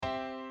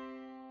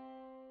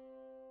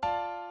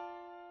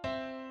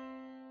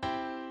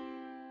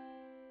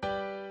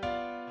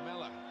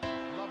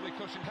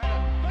Crossing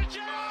header. But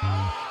you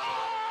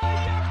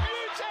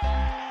beauty!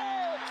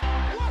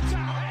 What a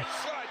head,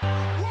 son!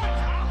 What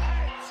a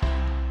head!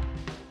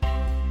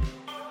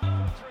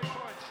 3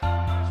 points.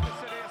 Manchester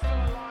City are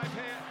still alive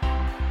here.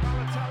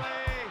 Balotelli,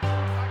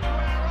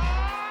 Aguero!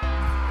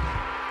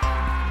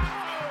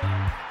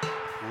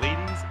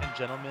 Ladies and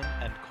gentlemen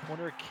and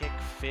Corner Kick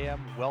fam,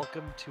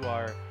 welcome to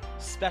our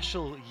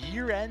special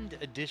year-end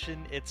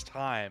edition. It's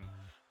time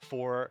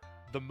for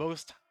the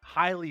most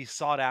highly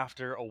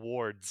sought-after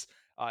awards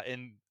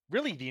in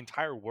really the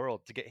entire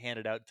world to get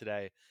handed out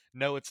today.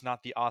 No, it's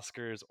not the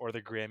Oscars or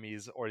the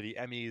Grammys or the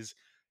Emmys.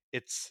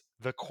 It's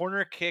the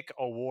Corner Kick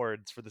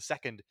Awards for the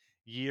second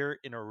year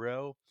in a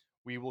row.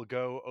 We will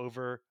go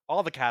over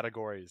all the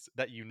categories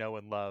that you know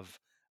and love,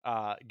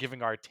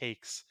 giving our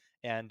takes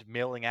and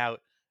mailing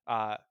out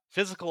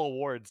physical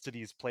awards to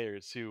these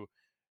players who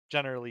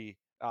generally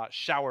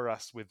shower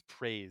us with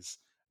praise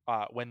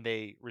when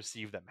they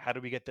receive them. How do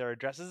we get their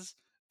addresses?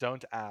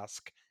 Don't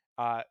ask.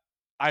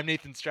 I'm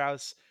Nathan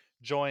Strauss,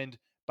 joined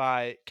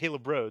by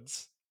Caleb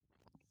Rhodes.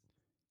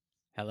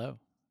 Hello.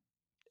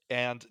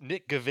 And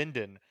Nick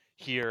Govinden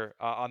here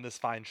on this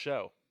fine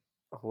show.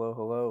 Hello,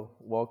 hello.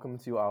 Welcome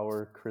to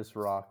our Chris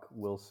Rock,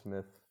 Will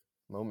Smith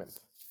moment.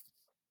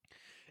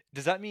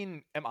 Does that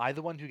mean, am I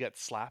the one who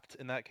gets slapped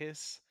in that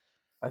case?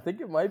 I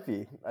think it might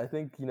be. I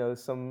think,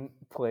 some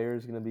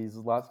players going to be,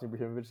 Zlatan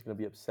Ibrahimovic is going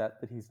to be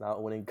upset that he's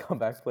not winning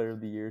Comeback Player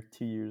of the Year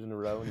 2 years in a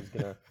row, and he's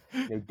going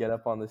to get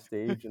up on the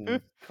stage and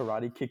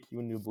karate kick you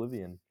into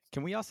oblivion.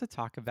 Can we also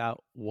talk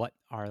about what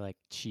our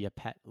Chia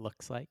Pet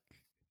looks like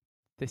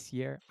this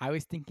year? I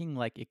was thinking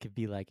it could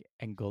be like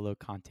N'Golo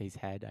Kante's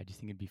head. I just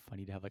think it'd be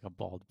funny to have a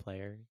bald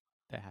player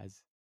that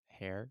has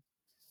hair.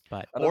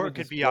 But or it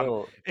could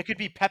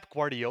be Pep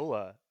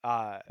Guardiola.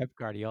 Pep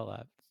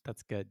Guardiola.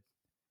 That's good.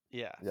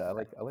 Yeah. Yeah,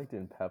 I like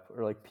doing Pep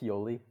or like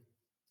Pioli.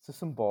 It's just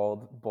some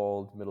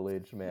bald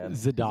middle-aged man.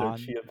 Zidane.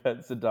 Chia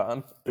Pet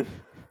Zidane.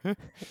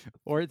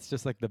 Or it's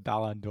just like the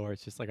Ballon d'Or.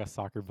 It's just like a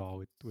soccer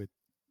ball with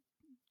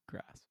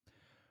grass.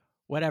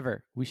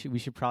 Whatever. We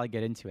should probably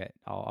get into it.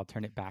 I'll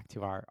turn it back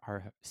to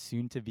our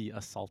soon to be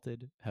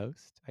assaulted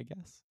host, I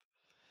guess.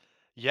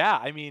 Yeah,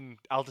 I mean,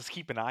 I'll just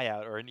keep an eye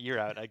out or an ear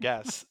out, I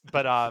guess.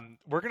 But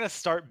we're gonna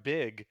start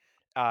big,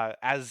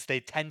 as they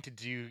tend to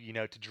do,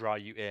 to draw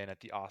you in at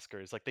the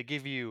Oscars.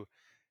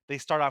 They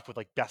start off with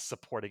best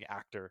supporting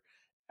actor,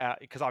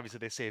 because obviously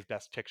they save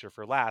best picture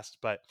for last,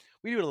 but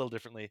we do it a little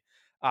differently.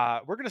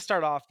 We're gonna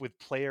start off with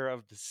player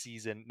of the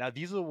season. Now,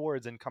 these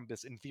awards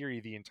encompass, in theory,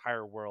 the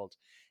entire world,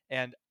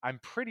 and I'm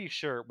pretty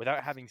sure,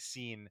 without having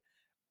seen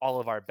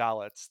all of our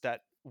ballots,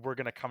 that we're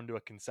going to come to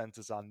a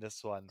consensus on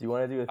this one. Do you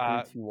want to do a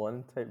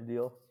 3-2-1 type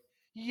deal?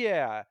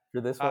 Yeah.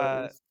 For this one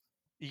at least?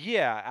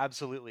 Yeah,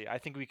 absolutely. I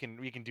think we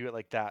can do it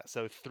like that.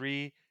 So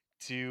 3,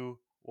 2,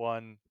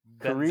 1.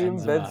 Karim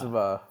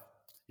Benzema.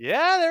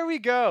 Yeah, there we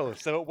go.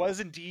 So it was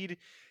indeed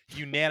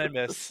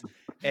unanimous.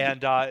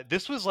 And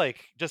this was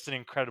just an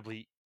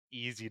incredibly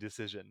easy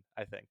decision,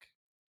 I think.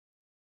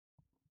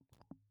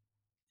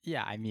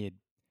 Yeah, I mean,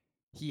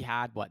 he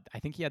had I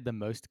think he had the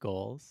most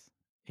goals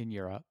in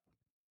Europe.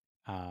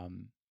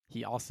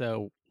 He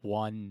also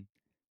won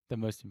the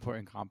most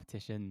important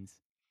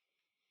competitions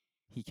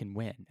he can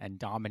win and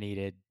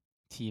dominated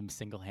teams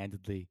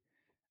single-handedly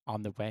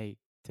on the way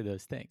to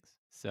those things.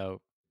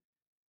 So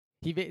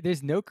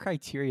there's no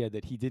criteria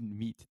that he didn't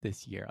meet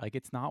this year.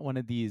 It's not one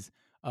of these,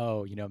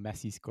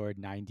 Messi scored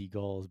 90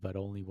 goals but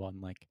only won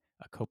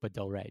a Copa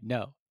del Rey.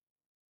 No.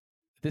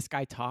 This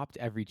guy topped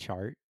every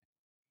chart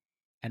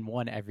and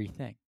won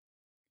everything.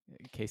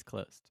 Case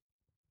closed.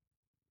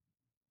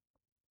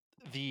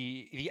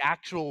 The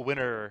actual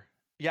winner,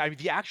 yeah, I mean,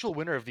 the actual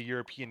winner of the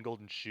European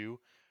Golden Shoe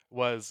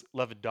was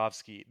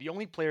Lewandowski, the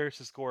only players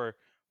to score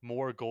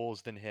more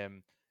goals than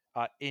him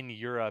in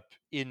Europe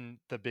in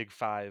the Big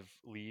Five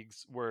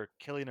leagues were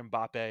Kylian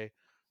Mbappe,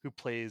 who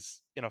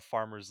plays in a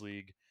farmers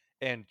league,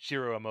 and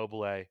Ciro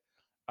Immobile. And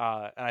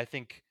I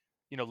think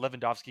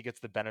Lewandowski gets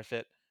the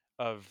benefit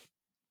of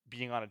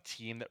being on a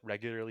team that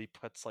regularly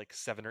puts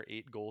 7 or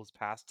 8 goals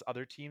past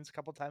other teams a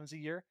couple times a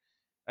year.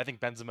 I think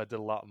Benzema did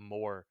a lot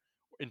more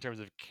in terms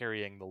of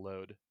carrying the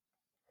load.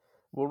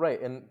 Well,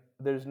 right, and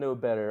there's no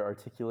better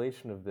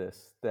articulation of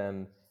this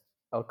than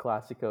El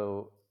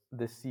Clasico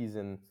this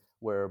season,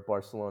 where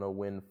Barcelona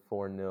win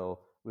 4-0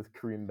 with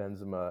Karim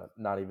Benzema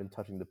not even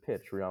touching the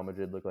pitch. Real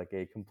Madrid look like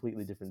a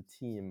completely different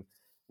team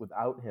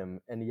without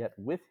him, and yet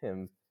with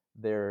him,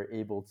 they're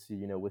able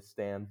to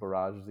withstand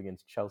barrages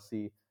against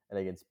Chelsea and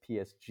against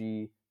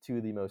PSG, two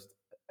of the most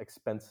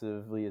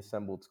expensively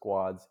assembled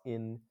squads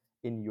in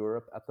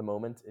Europe at the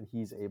moment, and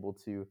he's able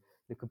to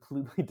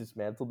completely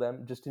dismantle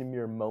them just in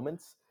mere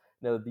moments.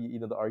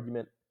 The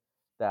argument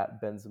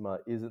that Benzema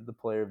isn't the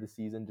player of the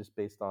season just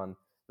based on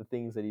the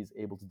things that he's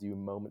able to do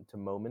moment to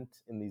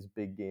moment in these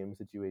big game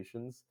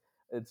situations.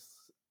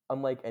 It's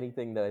unlike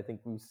anything that I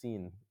think we've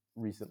seen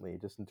recently,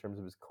 just in terms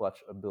of his clutch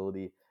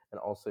ability and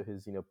also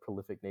his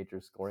prolific nature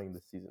scoring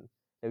this season.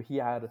 He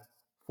had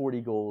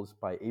 40 goals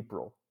by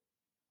April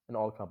in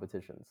all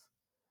competitions.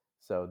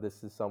 So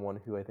this is someone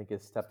who I think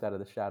has stepped out of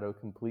the shadow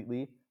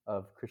completely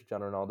of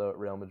Cristiano Ronaldo at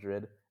Real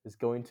Madrid, is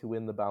going to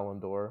win the Ballon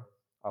d'Or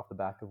off the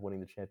back of winning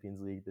the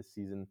Champions League this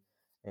season.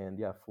 And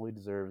yeah, fully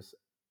deserves.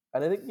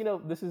 And I think,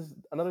 this is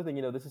another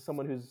thing, this is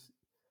someone who's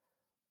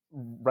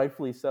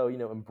rightfully so,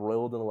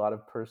 embroiled in a lot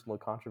of personal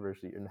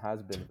controversy and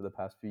has been for the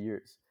past few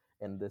years.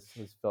 And this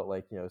has felt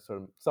like,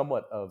 sort of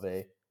somewhat of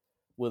a,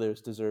 whether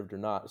it's deserved or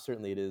not,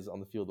 certainly it is on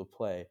the field of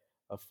play,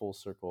 a full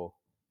circle,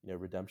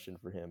 redemption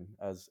for him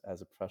as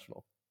a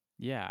professional.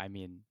 Yeah, I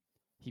mean,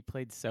 he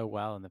played so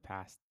well in the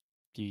past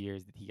few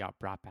years that he got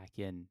brought back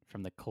in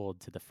from the cold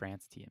to the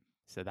France team.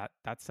 So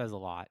that says a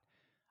lot.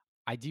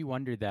 I do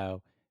wonder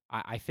though.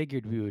 I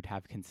figured we would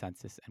have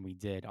consensus, and we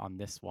did on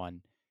this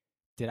one.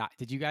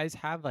 Did you guys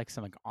have like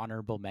some like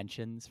honorable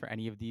mentions for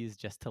any of these,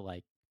 just to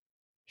like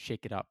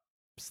shake it up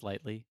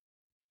slightly?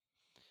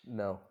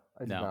 No,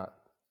 I did No. not.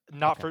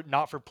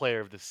 Not for player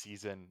of the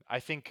season. I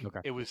think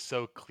Okay. it was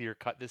so clear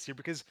cut this year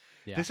because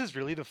Yeah. this is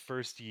really the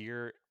first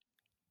year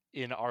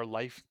in our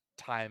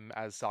lifetime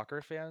as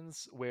soccer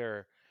fans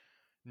where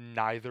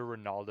neither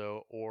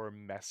Ronaldo or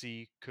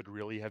Messi could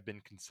really have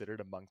been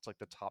considered amongst like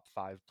the top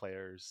 5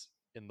 players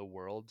in the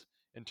world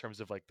in terms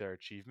of like their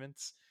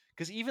achievements.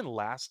 Because even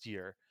last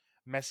year,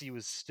 Messi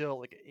was still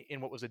like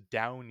in what was a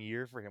down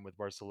year for him with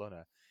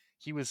Barcelona.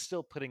 He was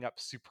still putting up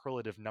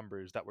superlative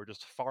numbers that were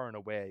just far and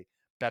away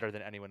better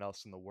than anyone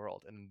else in the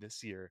world. And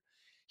this year,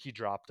 he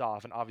dropped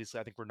off. And obviously,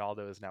 I think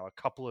Ronaldo is now a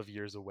couple of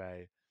years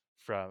away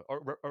from,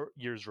 or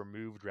years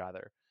removed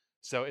rather.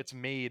 So it's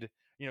made,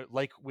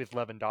 like with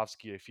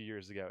Lewandowski a few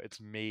years ago,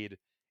 it made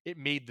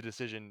the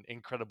decision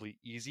incredibly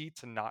easy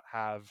to not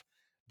have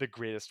the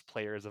greatest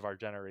players of our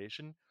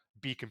generation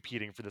be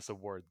competing for this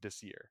award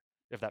this year,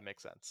 if that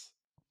makes sense.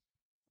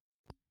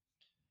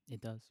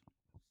 It does.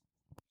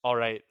 All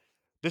right.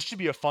 This should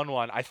be a fun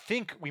one. I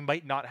think we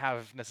might not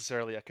have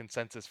necessarily a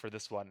consensus for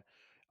this one.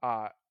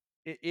 Uh,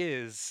 it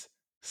is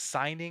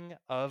signing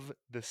of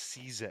the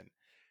season.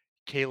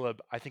 Caleb,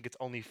 I think it's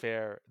only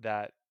fair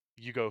that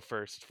you go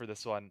first for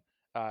this one,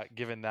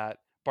 given that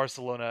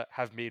Barcelona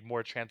have made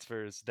more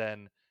transfers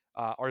than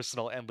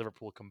Arsenal and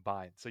Liverpool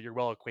combined. So you're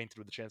well acquainted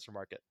with the transfer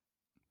market.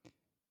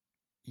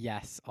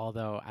 Yes,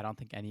 although I don't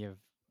think any of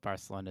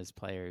Barcelona's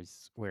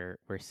players were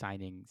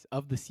signings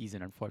of the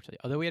season, unfortunately.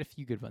 Although we had a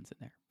few good ones in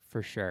there,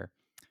 for sure.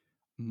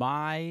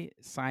 My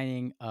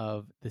signing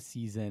of the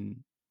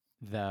season,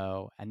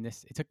 though, and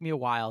it took me a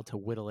while to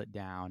whittle it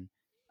down,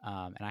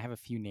 and I have a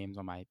few names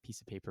on my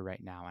piece of paper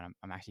right now, and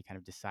I'm actually kind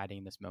of deciding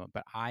in this moment,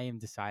 but I am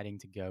deciding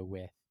to go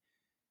with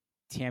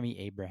Tammy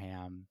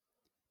Abraham,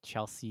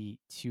 Chelsea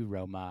to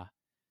Roma,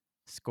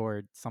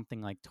 scored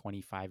something like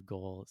 25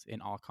 goals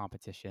in all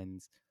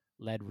competitions,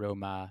 led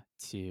Roma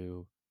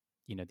to,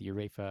 the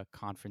UEFA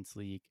Conference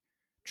League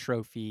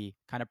trophy,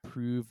 kind of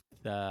proved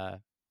the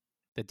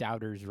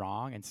doubters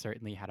wrong, and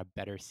certainly had a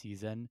better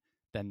season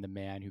than the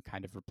man who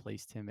kind of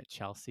replaced him at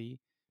Chelsea,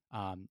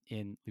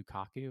 in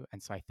Lukaku.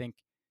 And so I think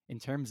in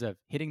terms of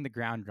hitting the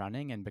ground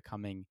running and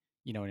becoming,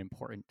 an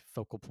important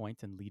focal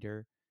point and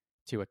leader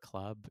to a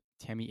club,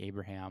 Tammy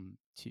Abraham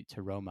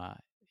to Roma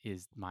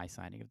is my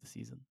signing of the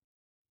season.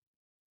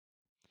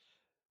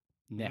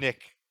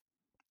 Nick.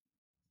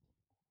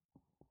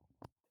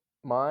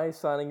 My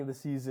signing of the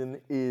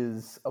season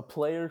is a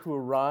player who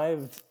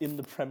arrived in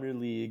the Premier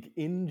League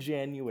in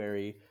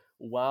January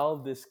while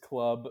this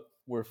club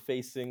were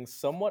facing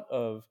somewhat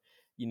of,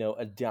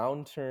 a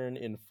downturn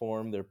in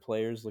form. Their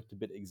players looked a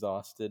bit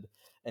exhausted,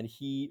 and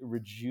he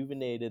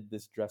rejuvenated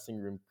this dressing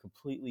room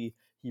completely.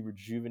 He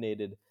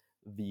rejuvenated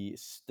the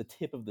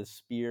tip of the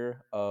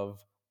spear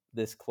of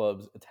this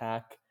club's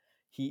attack.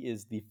 He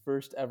is the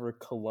first ever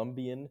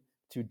Colombian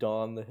to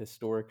don the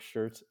historic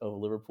shirt of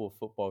Liverpool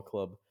Football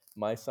Club.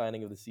 My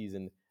signing of the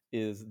season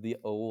is the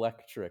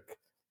electric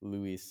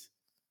Luis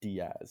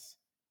Diaz.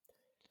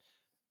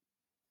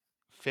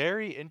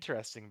 Very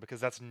interesting because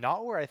that's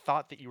not where I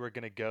thought that you were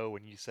going to go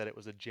when you said it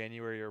was a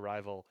January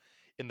arrival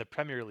in the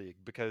Premier League,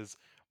 because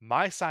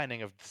my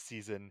signing of the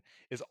season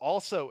is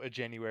also a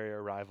January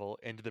arrival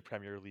into the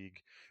Premier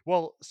League.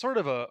 Well, sort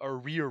of a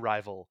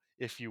re-arrival,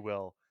 if you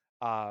will,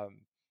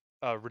 um,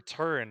 a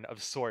return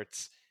of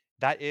sorts.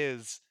 That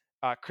is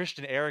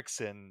Christian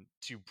Eriksen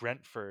to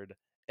Brentford.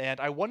 And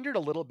I wondered a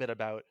little bit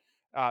about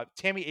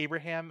Tammy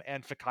Abraham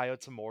and Fikayo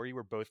Tomori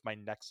were both my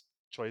next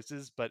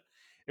choices, but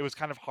it was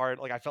kind of hard.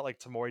 Like I felt like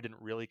Tomori didn't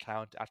really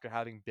count after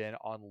having been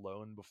on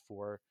loan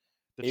before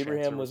the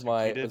Abraham transfer was was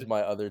my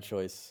completed. other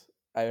choice.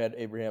 I had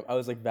Abraham. I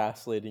was like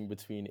vacillating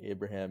between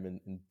Abraham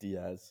and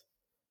Diaz.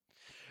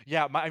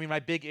 Yeah, my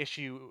big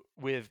issue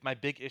with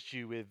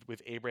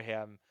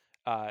Abraham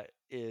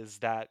is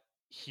that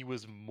he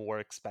was more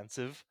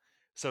expensive.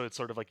 So it's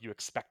sort of like you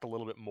expect a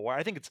little bit more.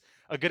 I think it's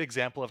a good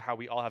example of how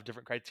we all have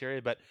different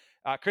criteria. But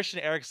Christian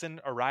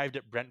Eriksen arrived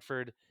at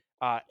Brentford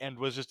and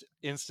was just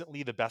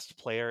instantly the best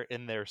player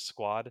in their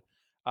squad.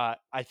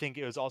 I think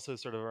it was also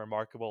sort of a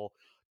remarkable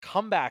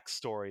comeback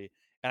story,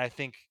 and I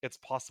think it's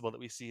possible that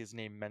we see his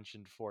name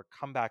mentioned for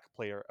comeback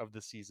player of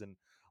the season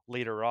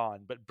later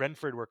on. But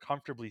Brentford were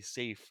comfortably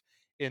safe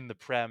in the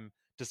Prem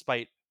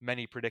despite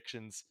many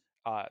predictions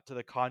to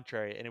the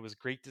contrary, and it was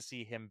great to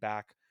see him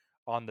back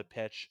on the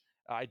pitch.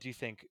 I do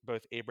think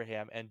both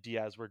Abraham and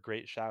Diaz were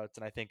great shouts,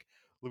 and I think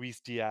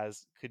Luis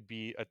Diaz could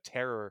be a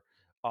terror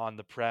on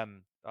the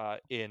Prem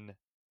in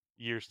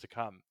years to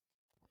come.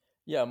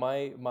 Yeah,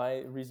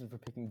 my reason for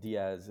picking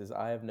Diaz is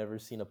I have never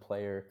seen a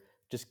player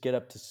just get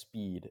up to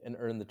speed and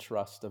earn the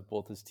trust of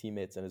both his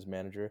teammates and his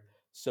manager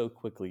so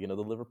quickly. The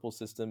Liverpool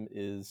system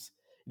is,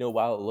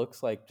 while it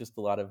looks like just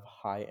a lot of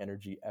high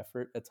energy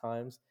effort at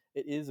times,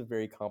 it is a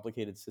very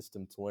complicated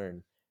system to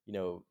learn.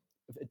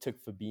 It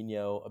took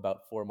Fabinho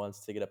about 4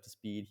 months to get up to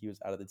speed. He was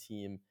out of the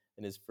team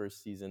in his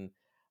first season.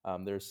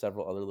 There are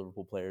several other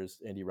Liverpool players,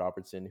 Andy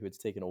Robertson, who it's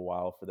taken a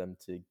while for them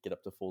to get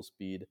up to full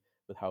speed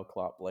with how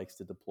Klopp likes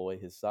to deploy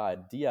his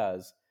side.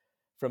 Diaz,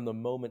 from the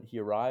moment he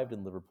arrived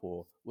in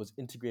Liverpool, was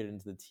integrated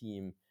into the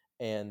team,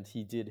 and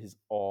he did his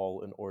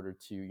all in order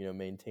to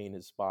maintain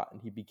his spot,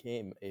 and he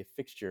became a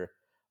fixture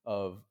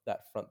of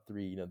that front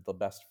three. The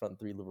best front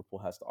three Liverpool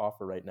has to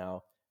offer right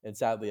now. And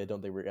sadly, I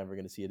don't think we're ever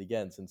going to see it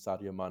again, since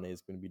Sadio Mane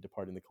is going to be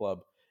departing the club.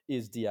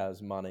 Is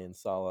Diaz, Mane, and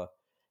Salah.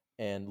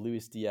 And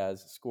Luis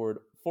Diaz scored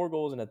 4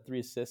 goals and had 3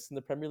 assists in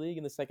the Premier League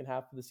in the second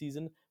half of the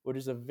season, which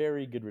is a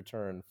very good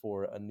return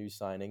for a new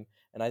signing.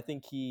 And I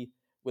think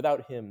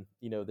without him,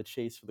 the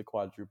chase for the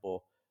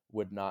quadruple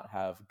would not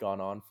have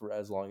gone on for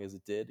as long as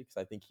it did, because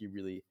I think he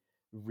really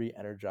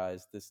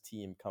re-energized this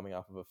team coming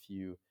off of a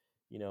few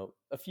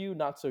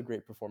not so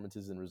great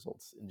performances and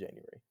results in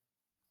January.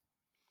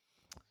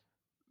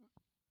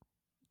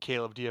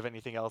 Caleb, do you have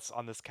anything else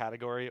on this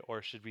category,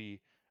 or should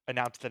we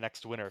announce the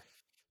next winner?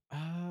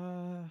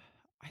 I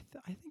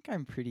think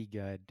I'm pretty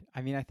good.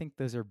 I mean, I think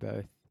those are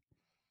both.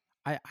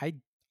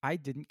 I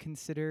didn't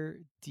consider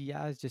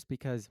Diaz just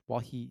because while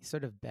he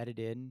sort of bedded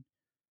in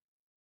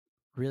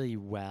really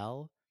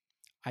well,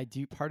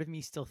 part of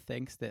me still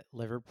thinks that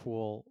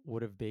Liverpool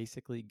would have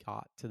basically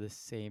got to the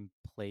same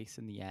place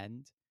in the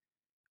end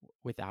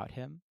without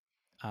him.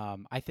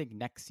 I think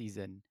next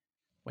season,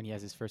 when he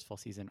has his first full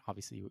season,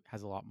 obviously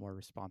has a lot more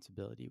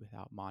responsibility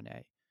without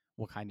Mane.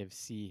 We'll kind of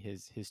see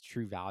his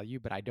true value,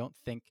 but I don't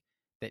think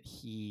that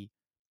he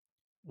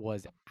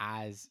was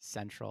as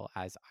central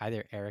as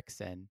either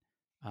Eriksen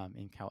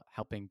in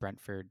helping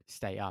Brentford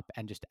stay up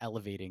and just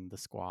elevating the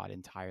squad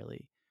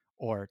entirely,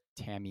 or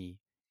Tammy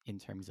in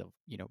terms of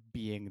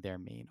being their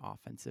main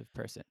offensive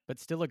person. But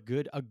still a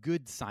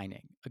good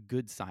signing,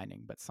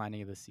 but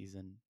signing of the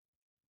season,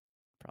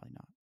 probably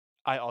not.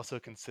 I also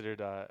considered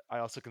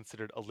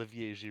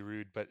Olivier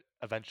Giroud, but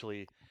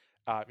eventually,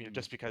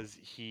 just because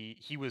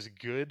he was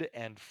good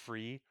and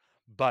free,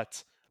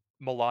 but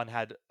Milan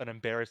had an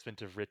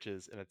embarrassment of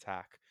riches in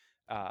attack.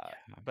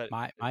 But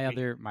my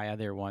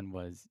other one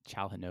was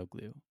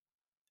Çalhanoğlu,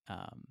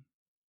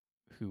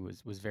 who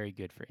was very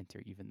good for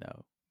Inter, even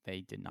though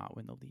they did not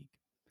win the league.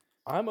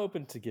 I'm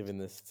open to giving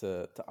this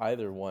to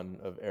either one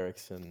of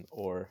Eriksen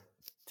or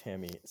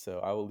Tammy, so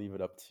I will leave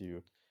it up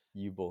to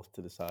you both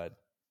to decide.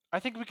 I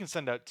think we can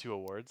send out 2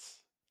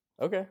 awards.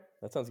 Okay,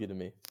 that sounds good to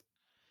me.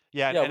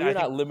 Yeah, Yeah, and we're I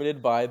think not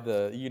limited by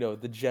the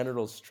the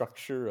general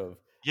structure of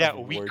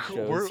award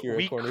shows here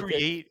at Corner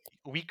Kick.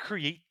 we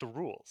create the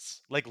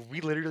rules. Like, we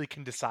literally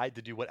can decide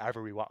to do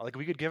whatever we want. Like,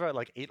 we could give out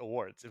like 8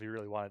 awards if we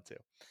really wanted to.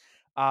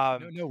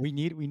 No, we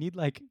need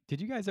like. Did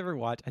you guys ever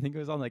watch? I think it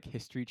was on like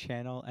History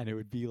Channel, and it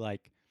would be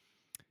like,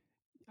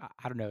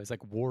 I don't know, it's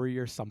like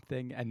Warrior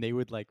something, and they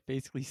would like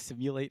basically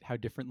simulate how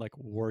different like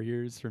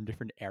warriors from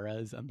different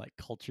eras and like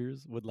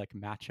cultures would like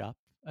match up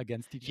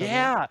against each other.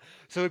 Yeah.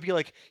 So it'd be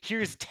like,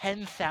 here's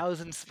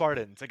 10,000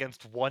 Spartans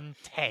against 1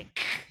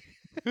 tank.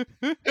 or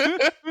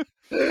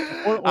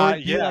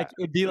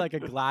it'd be like a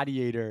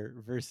gladiator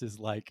versus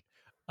like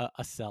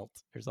a Celt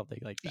or something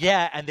like that.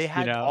 Yeah, and they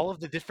had all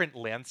of the different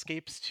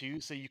landscapes too,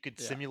 so you could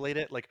simulate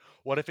it. Like,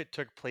 what if it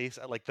took place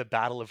at like the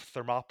Battle of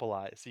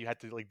Thermopylae? So you had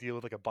to like deal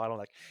with like a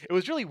bottleneck. It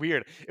was really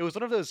weird. It was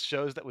one of those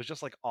shows that was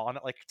just like on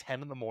at like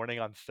 10 in the morning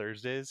on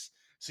Thursdays.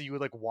 So you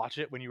would like watch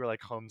it when you were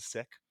like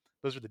homesick.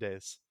 Those were the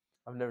days.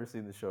 I've never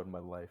seen the show in my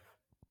life.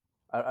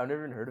 I've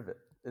never even heard of it.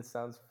 It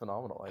sounds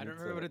phenomenal. I don't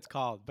remember what it's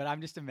called, but I'm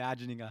just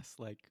imagining us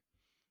like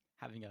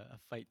having a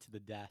fight to the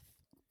death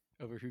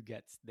over who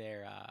gets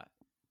their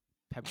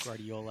Pep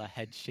Guardiola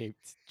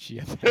head-shaped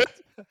Chia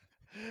Pet.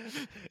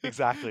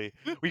 Exactly.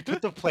 We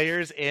put the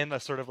players in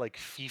a sort of like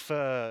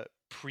FIFA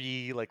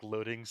like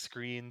loading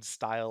screen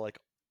style like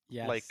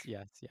yes.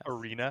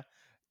 arena.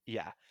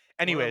 Yeah. Or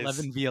Anyways,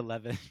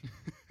 11v11.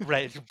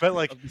 right, but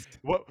like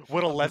what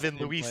 11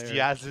 same Luis player.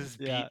 Diaz's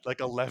Yeah. beat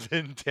like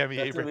 11 Tammy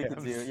That's what we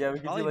Abrahams. could do. Yeah, we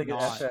could do Probably like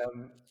not.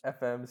 an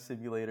FM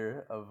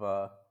simulator of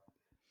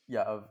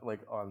of like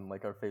on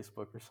like our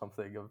Facebook or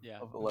something of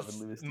 11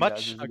 Luis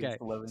Much- Diaz's Okay,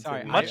 against 11 sorry,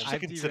 Tammy much Abrahams. to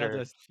I've consider.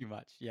 derailed us too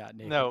much. Yeah,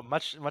 Nathan. No,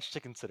 much to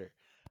consider.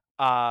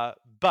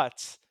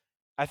 But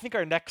I think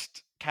our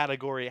next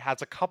category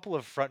has a couple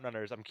of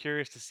frontrunners. I'm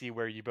curious to see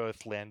where you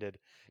both landed.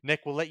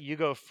 Nick, we'll let you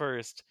go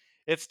first.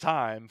 It's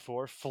time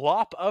for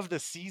flop of the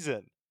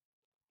season.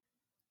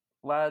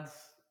 Lads,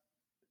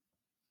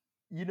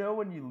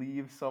 when you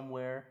leave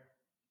somewhere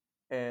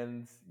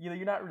and you're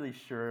not really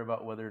sure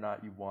about whether or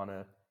not you want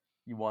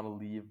to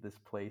leave this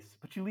place,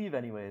 but you leave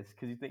anyways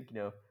because you think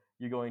you're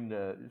You're going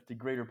to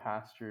greater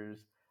pastures.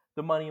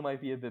 The money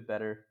might be a bit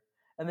better,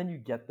 and then you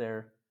get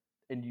there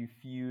and you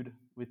feud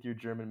with your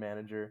German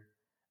manager,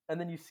 and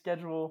then you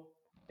schedule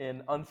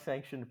an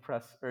unsanctioned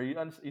press or you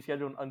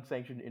schedule an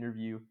unsanctioned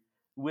interview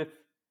with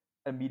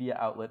a media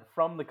outlet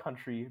from the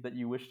country that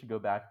you wish to go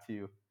back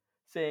to,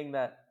 saying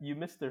that you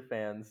miss their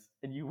fans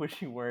and you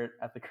wish you weren't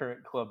at the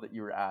current club that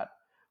you were at.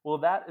 Well,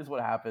 that is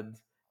what happened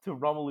to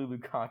Romelu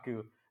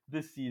Lukaku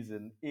this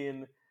season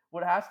in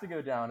what has to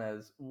go down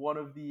as one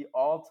of the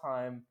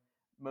all-time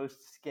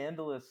most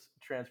scandalous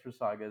transfer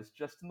sagas,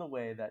 just in the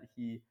way that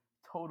he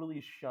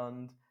totally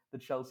shunned the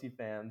Chelsea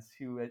fans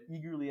who had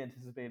eagerly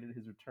anticipated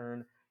his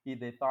return.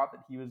 They thought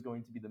that he was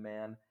going to be the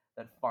man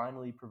that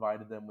finally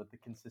provided them with the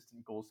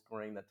consistent goal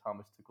scoring that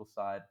Thomas Tuchel's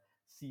side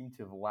seemed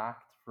to have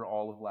lacked for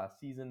all of last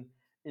season.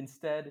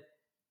 Instead,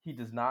 he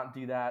does not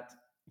do that.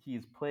 He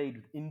is plagued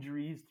with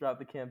injuries throughout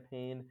the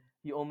campaign.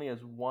 He only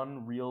has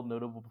one real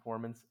notable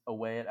performance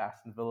away at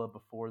Aston Villa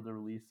before the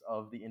release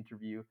of the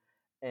interview.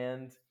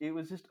 And it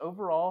was just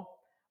overall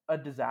a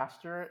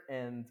disaster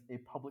and a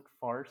public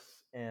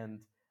farce and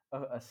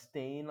a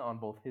stain on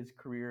both his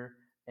career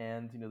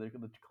and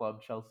the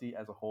club Chelsea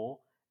as a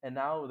whole. And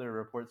now there are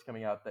reports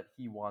coming out that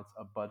he wants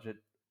a budget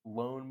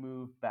loan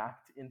move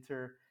back to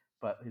Inter,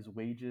 but his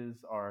wages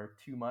are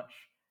too much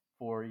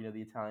for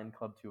the Italian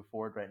club to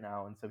afford right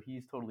now, and so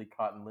he's totally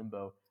caught in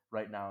limbo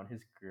right now in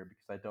his career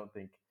because I don't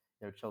think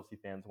Chelsea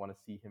fans want to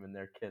see him in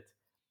their kit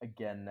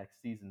again next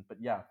season. But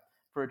yeah,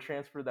 for a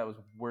transfer that was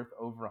worth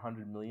over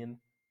 100 million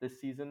this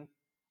season,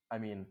 I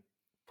mean,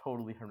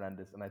 totally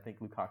horrendous, and I think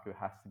Lukaku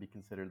has to be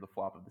considered the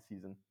flop of the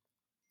season.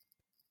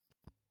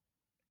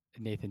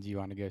 Nathan, do you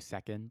want to go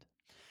second?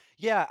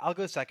 Yeah, I'll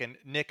go second.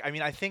 Nick, I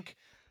mean, I think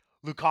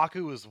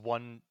Lukaku was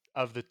one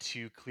of the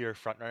two clear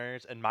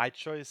frontrunners, and my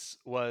choice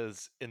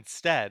was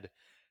instead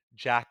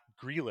Jack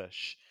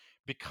Grealish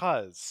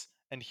because,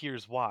 and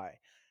here's why.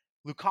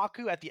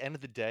 Lukaku, at the end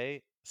of the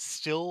day,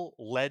 still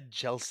led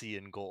Chelsea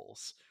in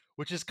goals,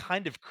 which is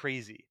kind of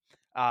crazy.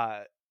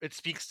 It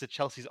speaks to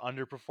Chelsea's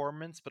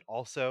underperformance, but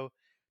also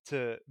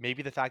to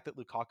maybe the fact that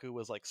Lukaku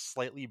was like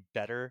slightly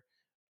better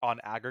on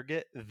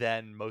aggregate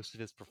than most of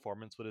his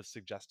performance would have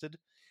suggested.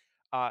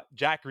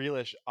 Jack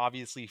Grealish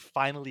obviously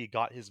finally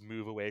got his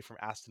move away from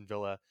Aston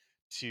Villa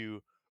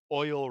to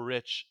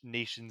oil-rich,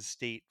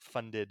 nation-state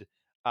funded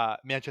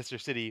Manchester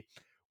City,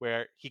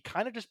 where he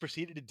kind of just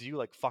proceeded to do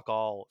like fuck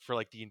all for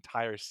like the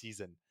entire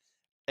season.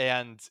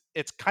 And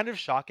it's kind of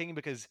shocking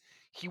because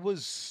he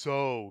was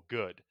so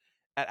good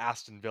at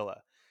Aston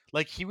Villa.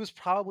 Like he was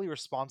probably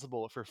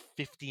responsible for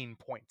 15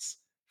 points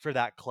for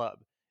that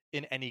club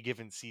in any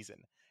given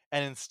season.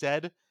 And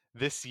instead,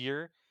 this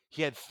year,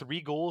 he had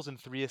 3 goals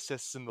and 3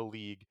 assists in the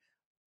league,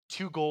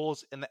 2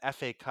 goals in the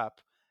FA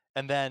Cup,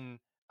 and then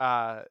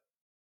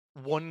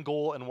 1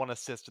 goal and 1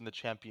 assist in the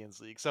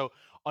Champions League. So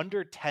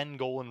under 10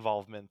 goal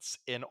involvements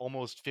in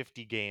almost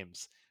 50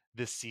 games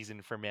this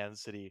season for Man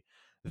City.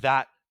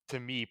 That, to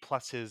me,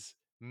 plus his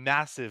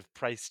massive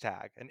price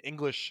tag, an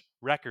English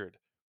record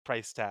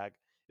price tag,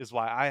 is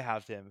why I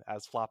have him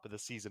as flop of the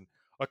season.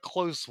 A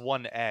close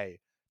 1A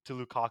to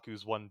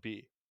Lukaku's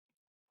 1B.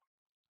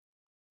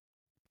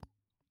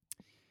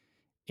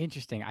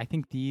 Interesting. I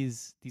think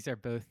these are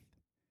both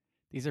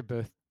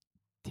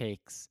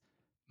takes.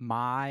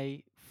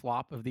 My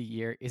flop of the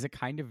year is a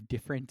kind of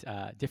different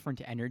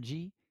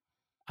energy.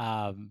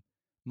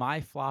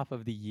 My flop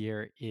of the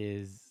year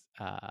is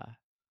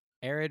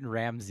Aaron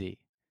Ramsey,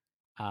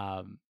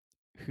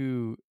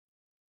 who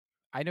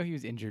I know he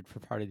was injured for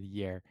part of the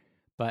year,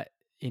 but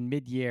in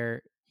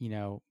mid-year,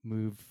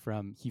 moved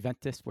from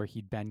Juventus, where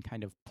he'd been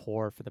kind of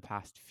poor for the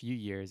past few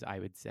years, I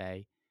would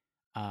say,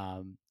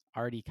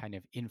 already kind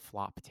of in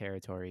flop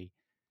territory,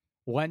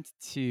 went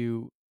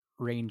to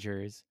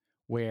Rangers,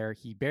 where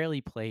he barely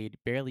played,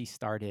 barely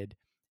started,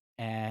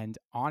 and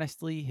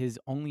honestly, his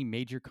only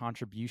major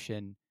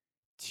contribution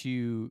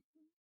to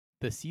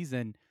the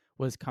season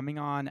was coming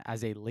on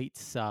as a late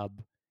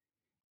sub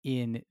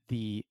in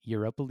the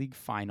Europa League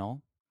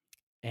final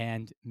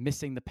and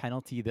missing the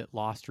penalty that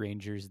lost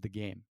Rangers the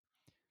game.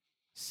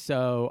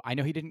 So I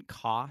know he didn't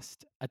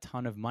cost a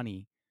ton of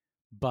money,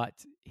 but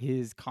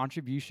his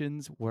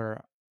contributions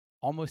were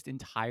almost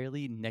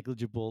entirely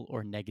negligible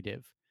or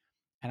negative.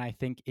 And I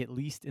think, at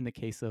least in the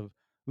case of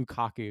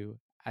Lukaku,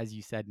 as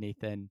you said,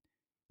 Nathan,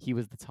 he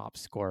was the top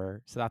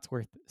scorer. So that's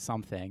worth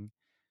something.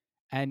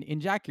 And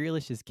in Jack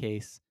Grealish's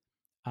case,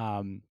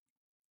 um,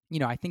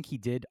 I think he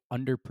did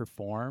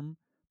underperform,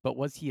 but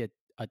was he a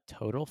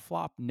total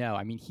flop? No.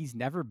 I mean, he's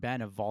never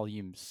been a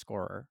volume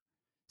scorer.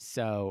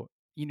 So,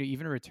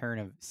 even a return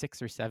of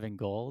 6 or 7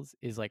 goals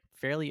is like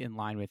fairly in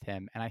line with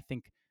him. And I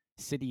think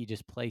City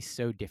just play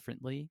so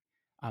differently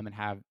and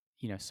have,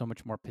 so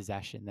much more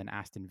possession than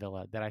Aston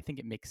Villa that I think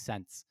it makes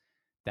sense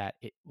that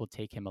it will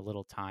take him a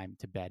little time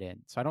to bed in.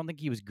 So I don't think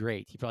he was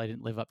great. He probably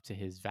didn't live up to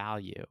his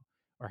value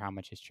or how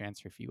much his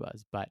transfer fee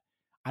was, but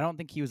I don't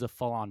think he was a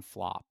full on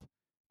flop.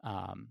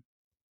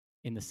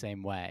 In the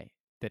same way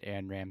that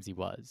Aaron Ramsey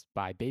was,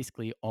 by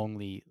basically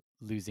only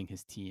losing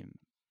his team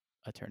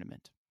a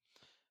tournament.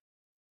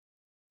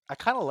 I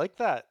kind of like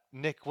that,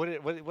 Nick.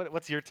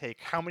 What's your take?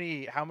 How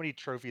many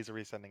trophies are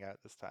we sending out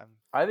this time?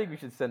 I think we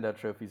should send out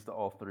trophies to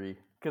all three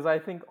because I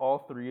think all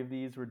three of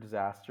these were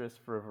disastrous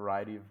for a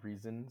variety of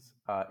reasons.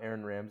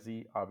 Aaron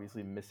Ramsey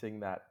obviously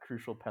missing that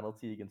crucial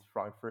penalty against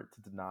Frankfurt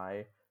to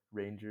deny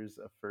Rangers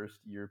a first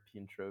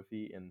European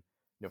trophy in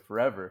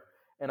forever,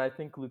 and I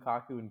think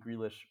Lukaku and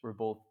Grealish were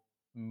both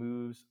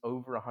moves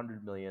over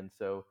 100 million,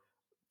 so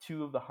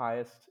two of the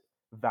highest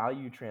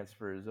value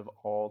transfers of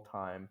all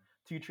time.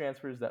 Two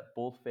transfers that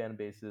both fan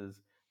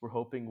bases were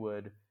hoping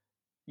would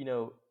you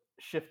know,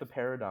 shift the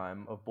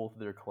paradigm of both of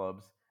their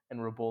clubs, and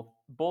were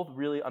both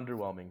really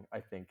underwhelming. I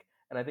think,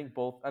 and I think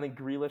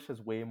Grealish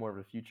has way more of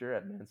a future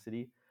at Man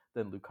City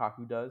than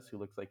Lukaku does, who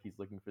looks like he's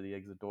looking for the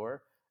exit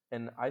door.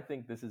 And I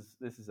think this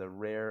is a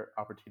rare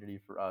opportunity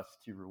for us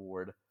to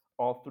reward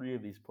all three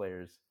of these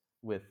players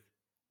with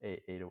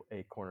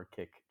a corner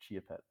kick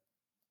chia pet.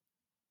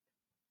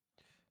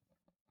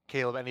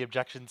 Caleb, any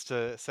objections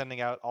to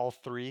sending out all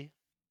three?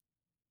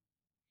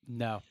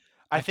 No.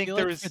 I I think feel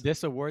there like for was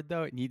this award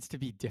though, it needs to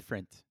be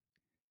different,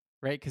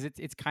 right? Because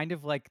it's kind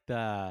of like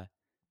the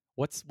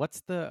what's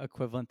the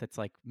equivalent that's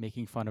like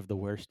making fun of the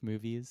worst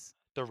movies?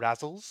 the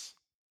Razzles,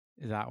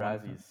 Is that one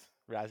of them? Razzies.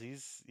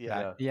 Razzies. Yeah.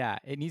 Yeah. Yeah,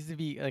 it needs to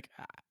be like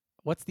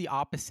what's the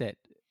opposite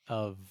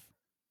of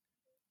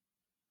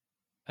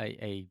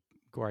a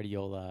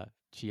Guardiola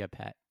chia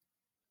pet?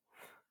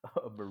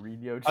 A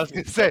Mourinho. I was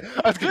chia gonna say.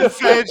 pet. I was gonna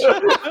say.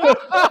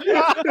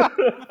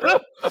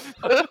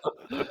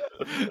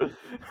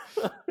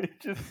 We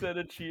just said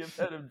a chia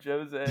pet of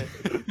Jose.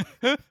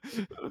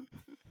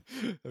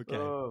 Okay.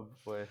 Oh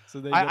boy. So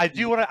they I, get I the-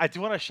 do want to. I do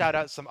want to shout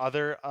out some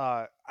other.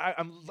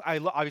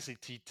 Obviously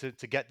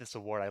to get this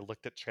award, I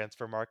looked at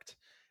Transfermarkt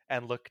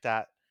and looked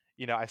at.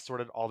 I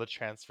sorted all the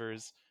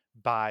transfers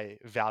by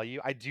value.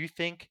 I do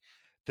think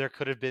there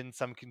could have been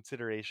some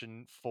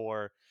consideration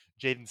for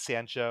Jadon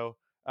Sancho,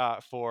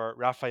 for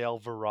Rafael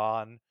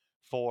Varane,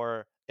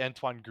 for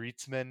Antoine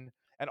Griezmann,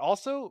 and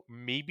also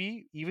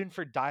maybe even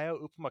for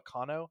Dio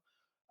Upamecano,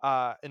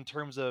 in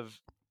terms of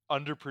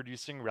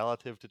underproducing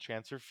relative to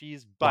transfer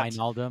fees. But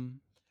Wijnaldum.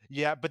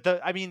 yeah, but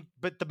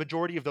the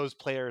majority of those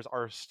players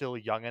are still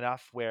young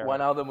enough where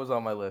Wijnaldum was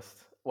on my list.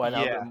 Yeah.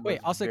 Wijnaldum Wait,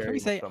 was also, can very we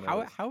say much on my how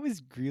list. how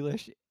is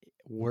Grealish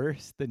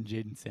worse than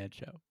Jadon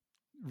Sancho?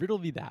 Riddle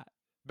me that.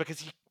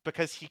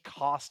 because he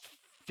cost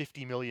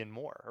 50 million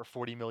more or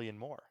 40 million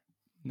more.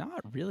 Not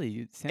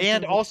really. Sancho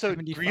And was also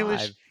 75.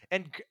 Grealish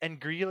and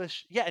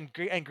Grealish, yeah, and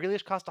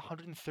Grealish cost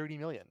 130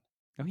 million.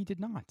 No, he did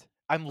not.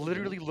 I'm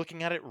literally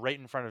looking at it right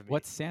in front of me.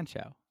 What's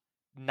Sancho?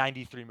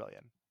 93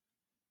 million?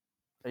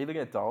 Are you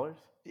looking at dollars?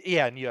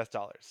 Yeah, in US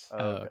dollars.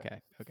 Oh, okay.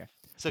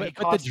 So But- he but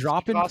the costs,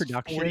 drop he in costs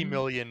 40 production-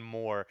 million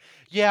more.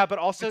 Yeah, but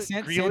also But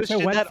Grealish Sancho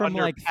did went that from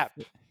under like Pep.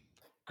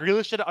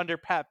 Grealish did it under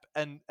Pep,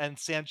 and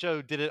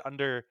Sancho did it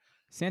under.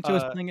 Sancho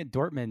was playing at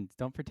Dortmund.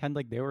 Don't pretend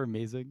like they were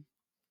amazing.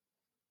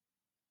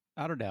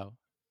 I don't know.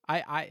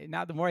 I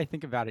now the more I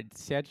think about it,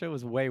 Sancho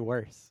was way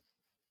worse.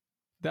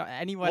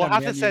 Anyone We'll on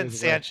have to Man U send was worse.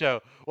 Sancho.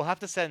 We'll have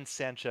to send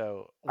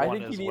Sancho I one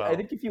think as you need. well. I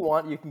think if you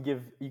want, you can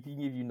give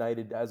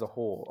United as a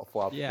whole a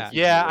flop. Yeah. this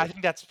Yeah, I award.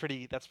 think that's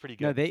pretty good.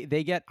 No,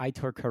 they get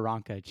Aitor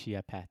Karanka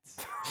chia pets.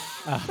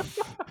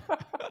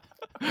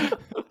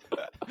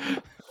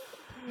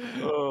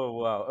 Oh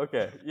wow.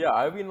 Okay. Yeah.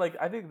 I mean,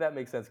 I think that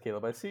makes sense,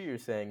 Caleb. I see what you're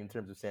saying in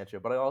terms of Sancho,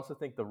 but I also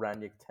think the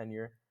Ranić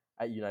tenure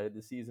at United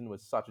this season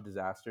was such a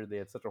disaster. They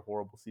had such a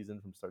horrible season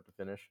from start to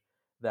finish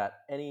that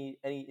any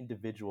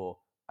individual,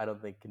 I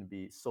don't think, can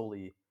be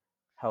solely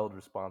held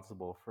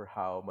responsible for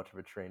how much of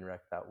a train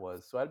wreck that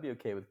was. So I'd be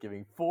okay with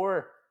giving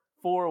four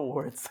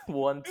awards,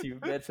 one to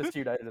Manchester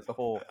United as a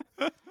whole.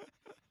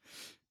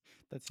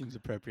 That seems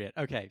appropriate.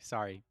 Okay,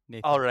 sorry,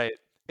 Nathan. All right,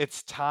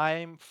 it's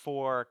time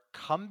for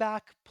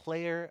comeback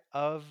player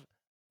of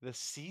the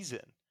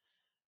season.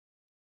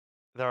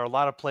 There are a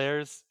lot of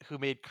players who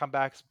made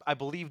comebacks. I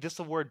believe this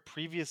award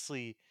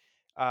previously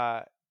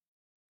uh,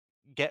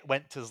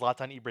 went to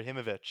Zlatan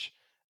Ibrahimovic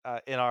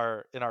in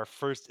our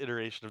first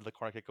iteration of the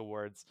Corner Kick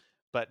Awards.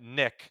 But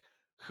Nick,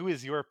 who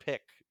is your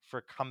pick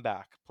for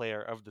comeback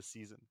player of the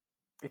season?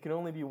 It can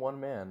only be one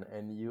man,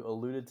 and you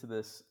alluded to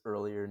this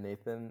earlier,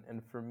 Nathan.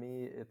 And for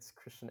me, it's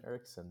Christian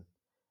Eriksen.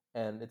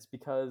 And it's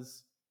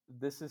because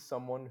this is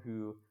someone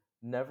who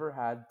never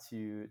had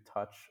to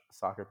touch a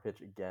soccer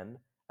pitch again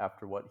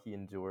after what he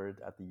endured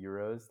at the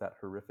Euros, that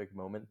horrific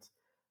moment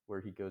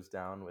where he goes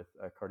down with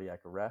a cardiac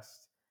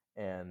arrest.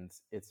 And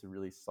it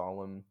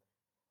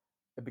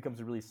becomes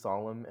a really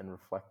solemn and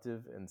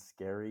reflective and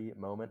scary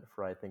moment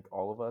for, I think,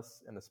 all of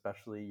us, and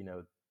especially,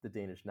 the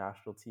Danish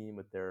national team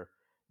with their,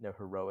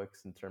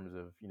 heroics in terms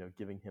of,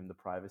 giving him the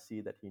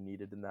privacy that he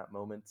needed in that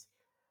moment,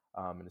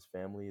 and his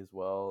family as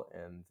well.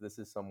 And this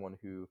is someone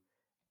who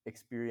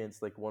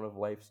experienced like one of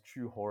life's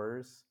true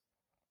horrors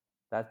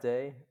that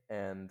day,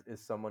 and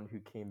is someone who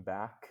came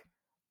back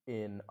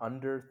in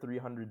under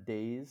 300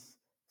 days,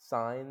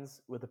 signs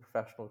with a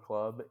professional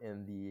club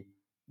in the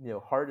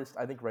hardest,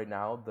 I think right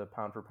now, the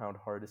pound for pound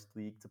hardest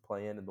league to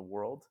play in the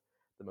world,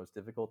 the most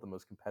difficult, the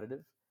most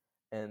competitive,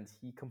 and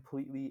he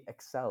completely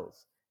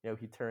excels.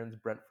 He turns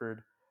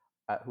Brentford,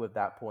 who at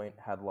that point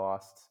had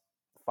lost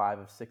 5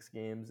 of 6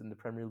 games in the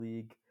Premier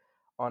League,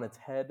 on its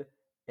head,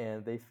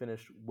 and they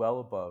finished well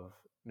above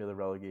the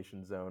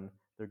relegation zone.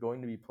 They're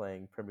going to be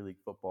playing Premier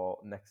League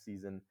football next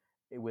season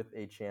with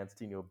a chance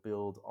to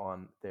build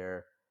on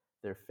their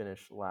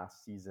finish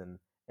last season.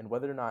 And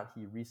whether or not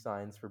he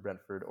re-signs for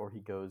Brentford or he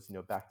goes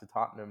back to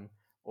Tottenham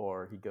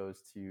or he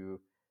goes to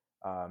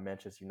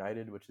Manchester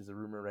United, which is a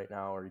rumor right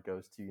now, or he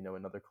goes to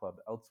another club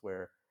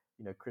elsewhere.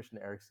 Christian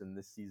Eriksen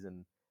this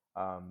season,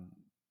 um,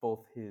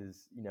 both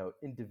his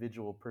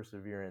individual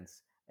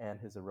perseverance and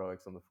his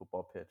heroics on the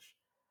football pitch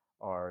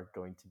are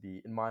going to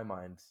be, in my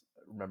mind,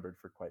 remembered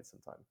for quite some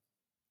time.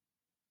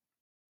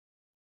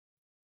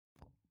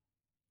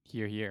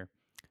 Here, here.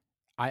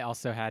 I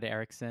also had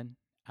Eriksen,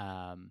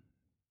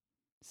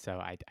 so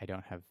I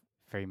don't have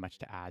very much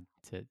to add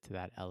to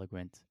that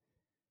eloquent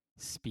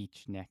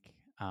speech, Nick.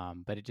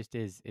 But it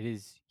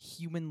is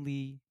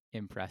humanly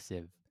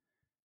impressive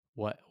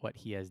what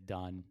he has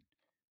done,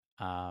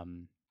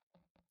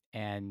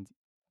 and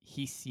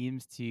he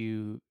seems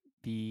to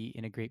be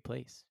in a great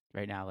place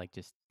right now. Like,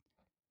 just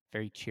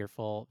very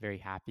cheerful, very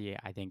happy.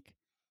 I think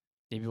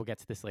maybe we'll get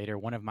to this later.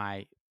 One of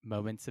my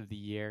moments of the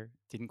year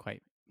didn't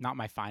quite, not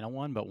my final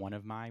one, but one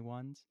of my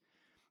ones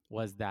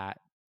was that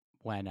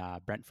when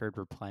Brentford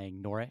were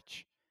playing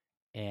Norwich,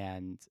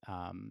 and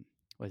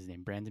what's his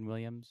name? Brandon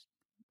Williams.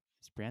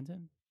 Is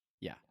Brandon?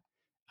 Yeah.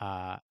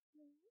 Uh,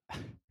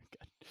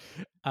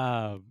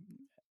 um,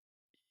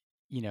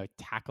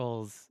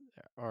 tackles,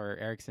 or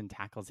Eriksen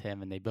tackles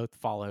him, and they both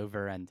fall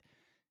over, and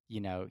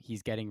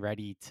he's getting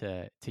ready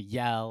to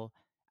yell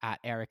at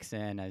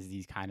Eriksen as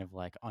he's kind of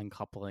like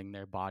uncoupling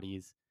their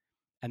bodies,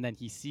 and then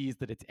he sees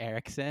that it's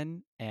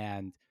Eriksen,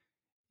 and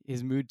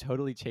his mood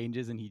totally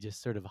changes, and he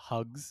just sort of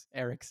hugs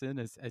Eriksen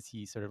as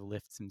he sort of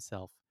lifts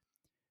himself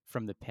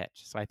from the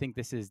pitch. So I think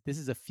this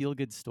is a feel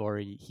good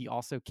story. He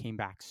also came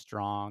back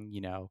strong.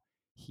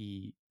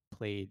 He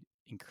played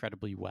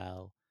incredibly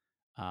well.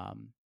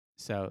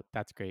 So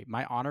that's great.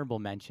 My honorable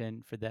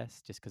mention for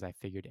this, just because I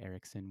figured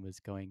Eriksen was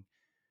going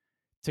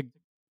to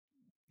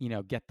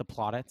get the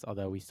plaudits,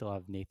 although we still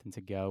have Nathan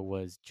to go,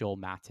 was Joel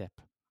Matip,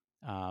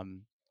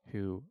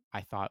 who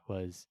I thought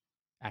was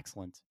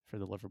excellent for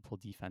the Liverpool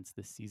defense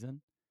this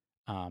season,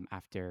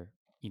 after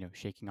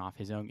shaking off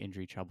his own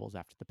injury troubles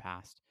after the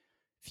past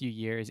few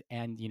years,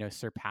 and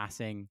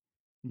surpassing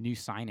new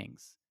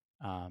signings,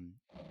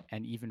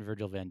 and even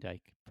Virgil van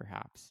Dijk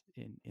perhaps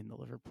in the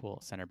Liverpool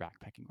center back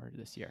pecking order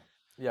this year.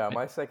 Yeah,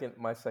 my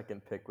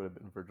second pick would have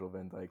been Virgil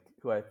van Dijk,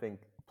 who I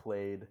think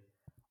played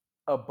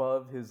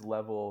above his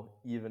level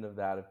even of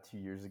that of 2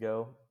 years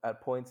ago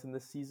at points in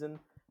this season,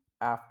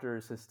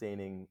 after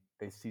sustaining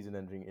a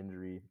season-ending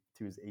injury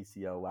to his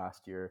ACL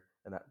last year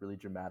in that really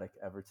dramatic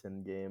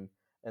Everton game.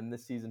 And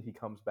this season he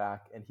comes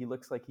back and he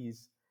looks like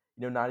he's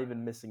not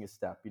even missing a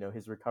step.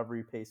 His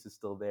recovery pace is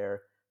still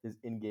there. His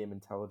in-game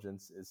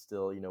intelligence is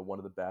still one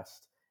of the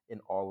best in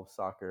all of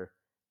soccer.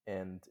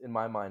 And in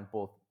my mind,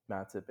 both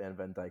Matip and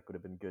Van Dijk would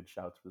have been good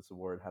shouts for this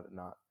award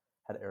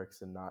had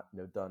Eriksen not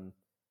done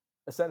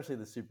essentially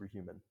the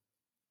superhuman.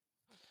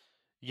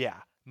 Yeah,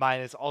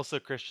 mine is also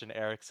Christian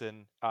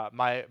Eriksen.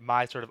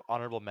 My sort of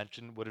honorable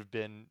mention would have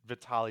been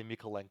Vitaly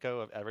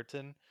Mikolenko of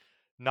Everton,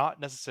 not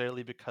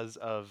necessarily because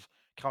of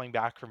coming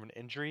back from an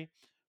injury,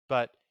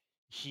 but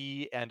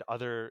he and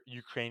other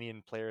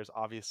Ukrainian players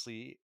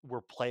obviously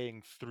were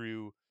playing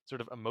through sort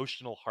of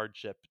emotional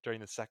hardship during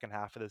the second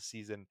half of the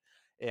season,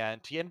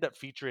 and he ended up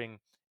featuring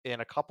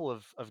in a couple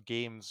of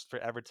games for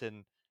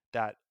Everton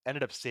that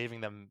ended up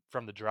saving them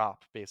from the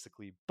drop,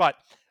 basically. But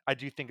I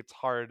do think it's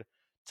hard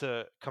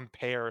to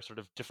compare sort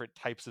of different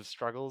types of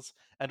struggles.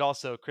 And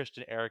also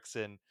Christian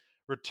Eriksen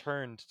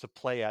returned to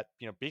play at,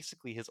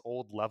 basically his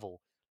old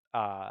level.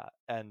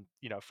 And,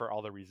 for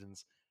all the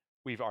reasons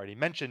we've already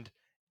mentioned,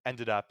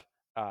 ended up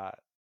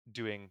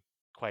doing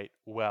quite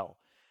well.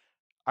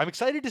 I'm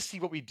excited to see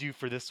what we do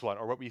for this one,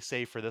 or what we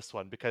say for this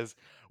one, because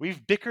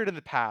we've bickered in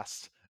the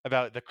past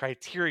about the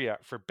criteria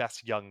for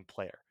best young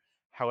player.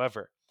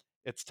 However,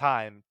 it's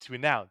time to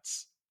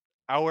announce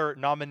our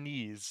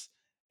nominees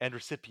and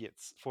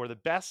recipients for the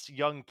best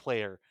young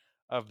player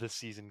of the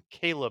season.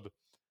 Caleb,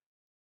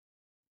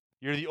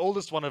 you're the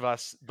oldest one of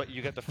us, but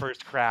you get the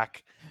first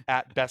crack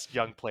at best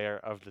young player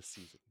of the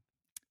season.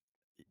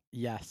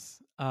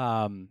 Yes.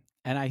 And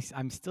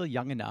I'm still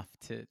young enough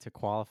to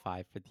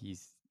qualify for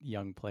these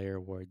young player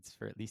awards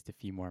for at least a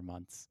few more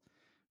months,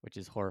 which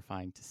is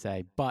horrifying to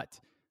say. But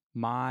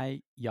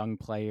my young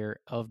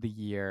player of the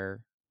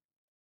year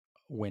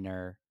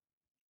winner,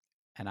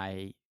 and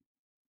I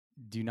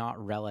do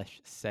not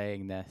relish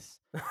saying this,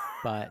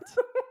 but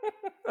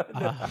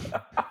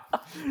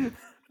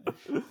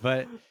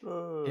but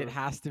it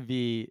has to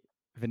be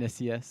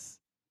Vinicius.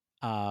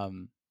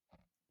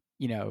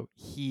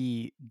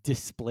 He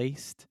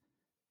displaced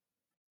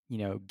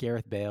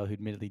Gareth Bale, who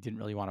admittedly didn't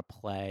really want to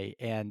play,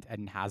 and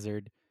Eden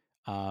Hazard,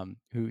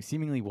 who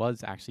seemingly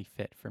was actually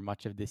fit for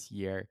much of this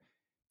year,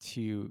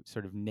 to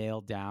sort of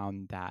nail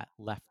down that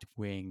left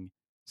wing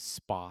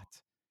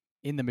spot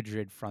in the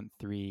Madrid front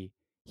three.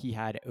 He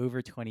had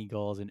over 20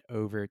 goals and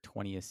over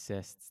 20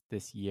 assists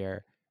this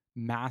year.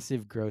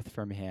 Massive growth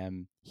from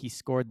him. He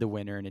scored the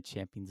winner in a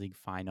Champions League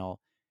final.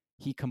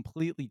 He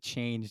completely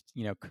changed,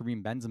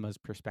 Karim Benzema's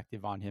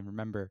perspective on him.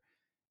 Remember,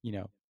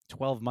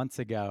 12 months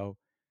ago,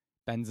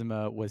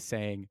 Benzema was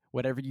saying,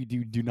 whatever you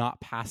do, do not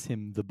pass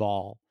him the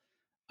ball.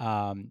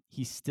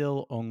 He's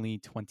still only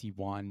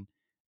 21,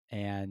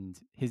 and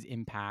his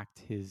impact,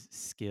 his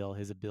skill,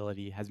 his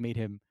ability has made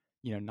him,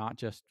 not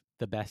just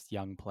the best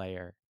young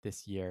player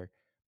this year,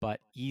 but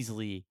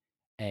easily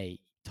a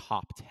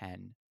top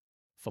 10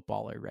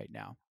 footballer right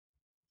now.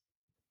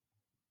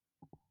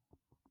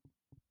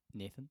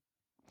 Nathan?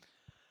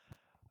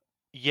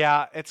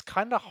 Yeah, it's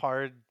kind of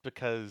hard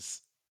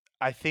because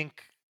I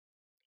think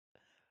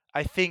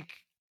I think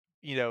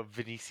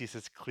Vinicius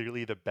is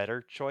clearly the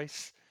better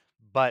choice,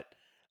 but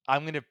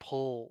I'm gonna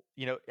pull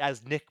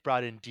as Nick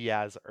brought in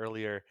Diaz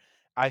earlier,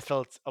 I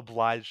felt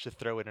obliged to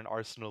throw in an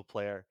Arsenal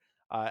player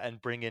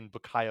and bring in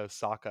Bukayo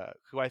Saka,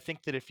 who I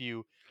think that if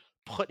you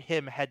put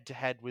him head to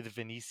head with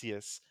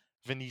Vinicius,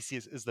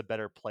 Vinicius is the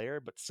better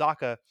player, but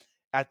Saka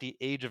at the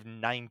age of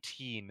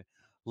 19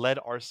 led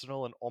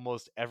Arsenal in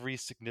almost every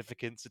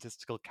significant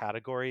statistical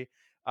category,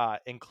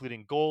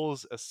 including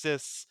goals,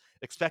 assists,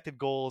 expected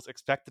goals,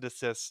 expected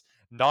assists,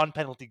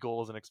 non-penalty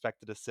goals, and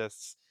expected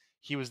assists.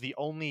 He was the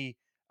only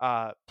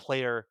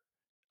player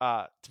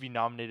to be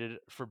nominated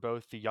for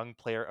both the Young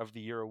Player of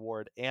the Year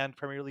award and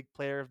Premier League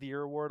Player of the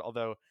Year award.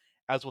 Although,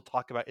 as we'll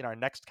talk about in our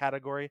next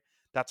category,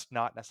 that's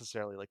not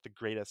necessarily like the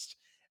greatest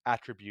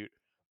attribute.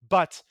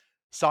 But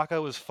Saka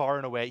was far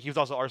and away. He was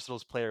also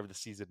Arsenal's Player of the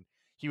Season.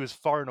 He was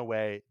far and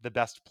away the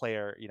best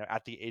player,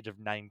 at the age of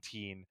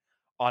 19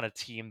 on a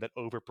team that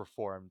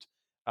overperformed.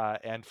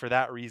 And for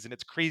that reason,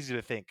 it's crazy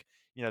to think,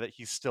 that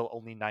he's still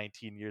only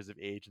 19 years of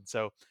age. And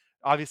so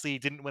obviously he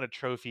didn't win a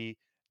trophy,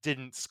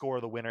 didn't score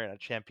the winner in a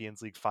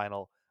Champions League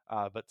final.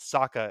 But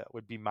Saka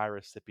would be my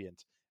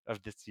recipient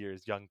of this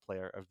year's Young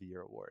Player of the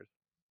Year award.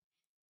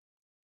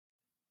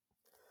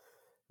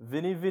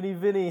 Vinny, Vinny,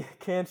 Vinny,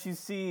 can't you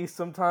see?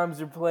 Sometimes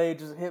your play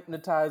just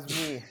hypnotized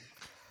me.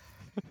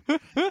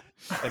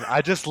 And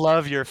I just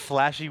love your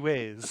flashy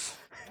ways.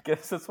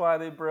 Guess that's why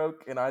they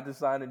broke, and I just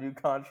signed a new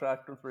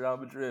contract with Real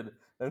Madrid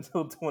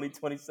until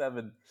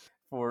 2027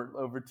 for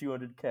over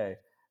 200K.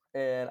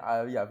 And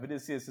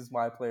Vinicius is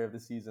my player of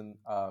the season.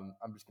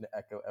 I'm just going to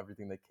echo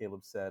everything that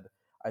Caleb said.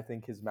 I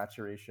think his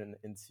maturation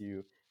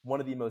into one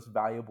of the most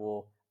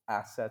valuable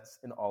assets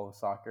in all of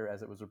soccer,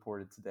 as it was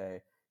reported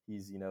today.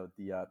 He's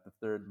the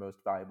third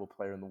most valuable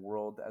player in the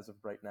world as of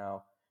right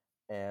now,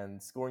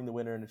 and scoring the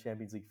winner in the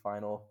Champions League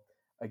final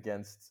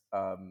against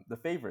the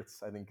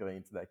favorites. I think going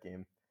into that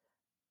game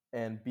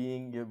and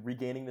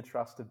regaining the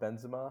trust of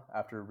Benzema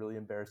after a really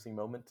embarrassing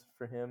moment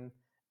for him,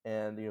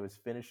 and his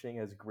finishing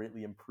has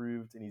greatly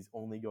improved, and he's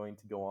only going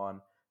to go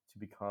on to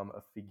become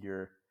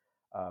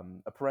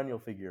a perennial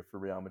figure for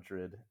Real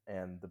Madrid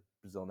and the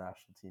Brazil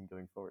national team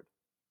going forward.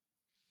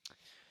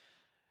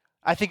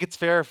 I think it's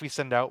fair if we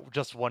send out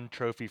just one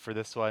trophy for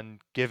this one,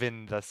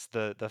 given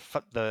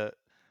the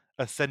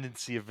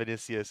ascendancy of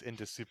Vinicius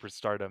into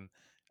superstardom.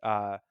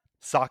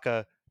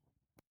 Saka,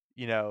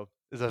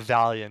 is a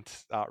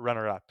valiant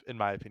runner-up in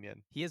my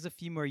opinion. He has a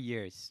few more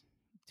years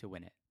to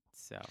win it.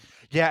 So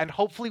Yeah, and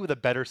hopefully with a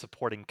better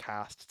supporting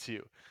cast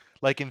too.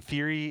 Like in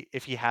theory,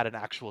 if he had an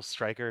actual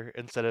striker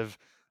instead of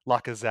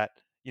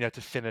Lacazette,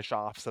 to finish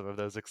off some of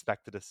those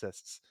expected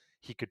assists,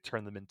 he could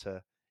turn them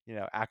into,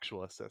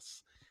 actual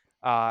assists.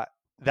 Uh,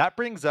 that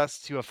brings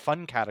us to a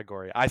fun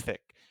category, I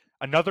think.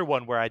 Another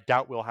one where I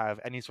doubt we'll have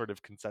any sort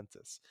of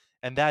consensus,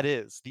 and that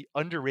is the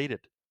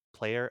underrated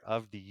player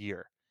of the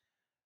year.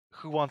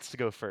 Who wants to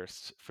go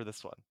first for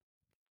this one?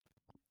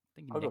 I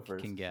think I'll go Nick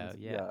first. can go.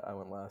 Since, Yeah. I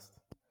went last.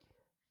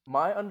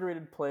 My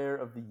underrated player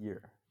of the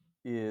year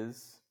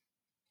is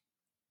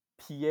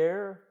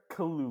Pierre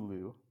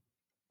Kalulu,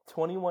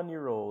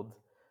 21-year-old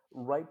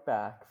right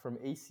back from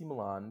AC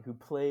Milan who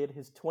played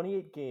his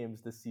 28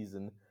 games this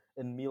season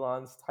in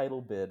Milan's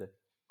title bid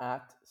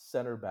at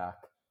center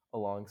back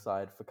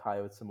alongside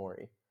Fikayo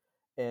Tomori.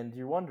 And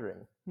you're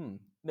wondering,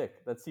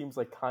 Nick, that seems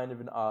like kind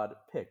of an odd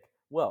pick.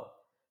 Well,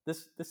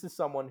 this is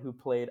someone who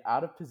played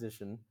out of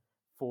position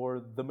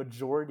for the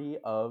majority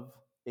of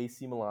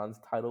AC Milan's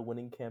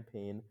title-winning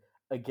campaign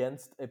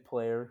against a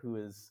player who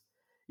is,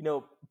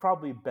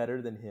 probably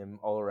better than him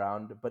all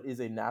around, but is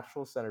a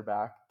natural center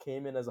back,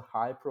 came in as a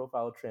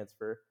high-profile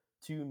transfer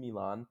to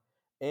Milan,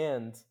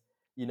 and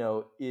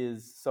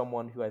is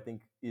someone who I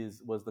think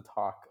was the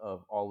talk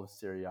of all of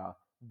Serie A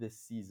this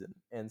season.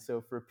 And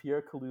so for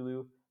Pierre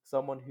Kalulu,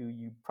 someone who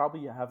you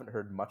probably haven't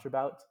heard much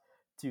about,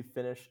 to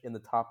finish in the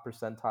top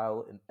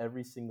percentile in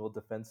every single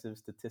defensive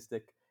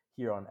statistic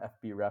here on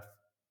FBref,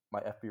 my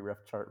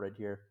FBref chart right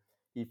here.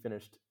 He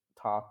finished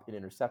top in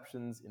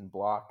interceptions, in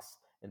blocks,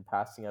 in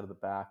passing out of the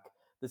back.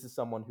 This is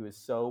someone who is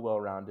so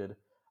well-rounded,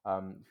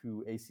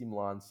 who AC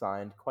Milan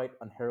signed quite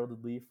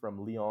unheraldedly from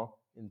Lyon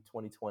in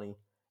 2020,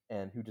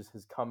 and who just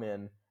has come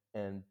in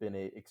and been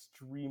a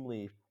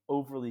extremely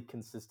overly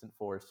consistent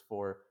force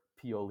for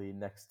Pioli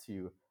next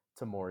to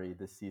Tomori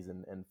this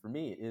season, and for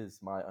me is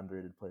my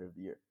underrated player of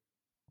the year.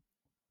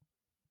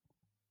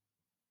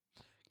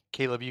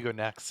 Caleb, you go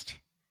next.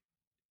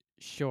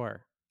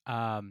 Sure.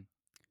 I,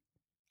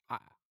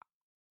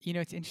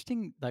 it's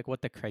interesting, like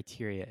what the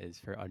criteria is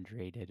for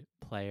underrated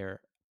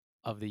player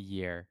of the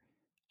year.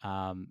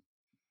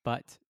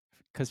 But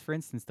because, for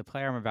instance, the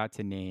player I'm about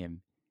to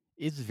name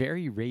is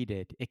very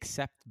rated,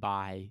 except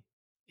by,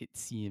 it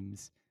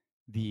seems,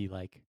 the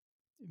like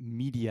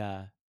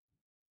media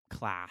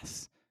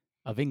class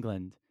of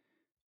England.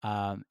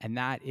 And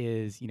that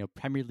is,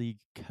 Premier League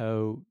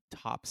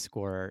top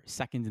scorer,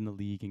 second in the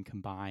league in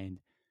combined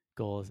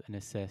goals and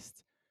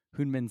assists,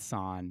 Heung-min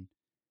Son,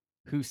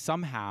 who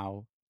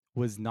somehow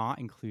was not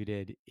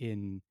included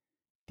in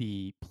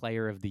the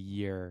Player of the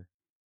Year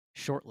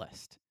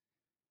shortlist.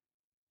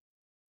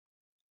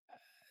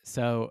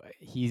 So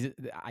he's,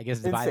 I guess,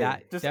 by Insane.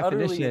 that Just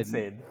utterly definition,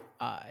 insane.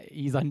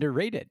 he's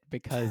underrated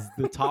because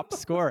the top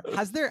scorer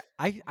has there.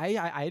 I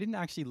didn't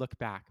actually look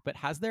back, but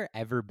has there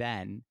ever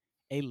been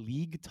a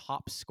league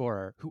top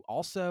scorer who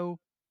also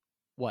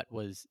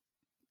was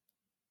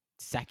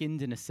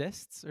second in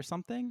assists or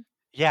something?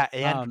 Yeah,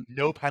 and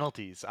no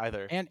penalties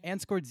either.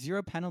 And scored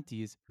 0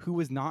 penalties, who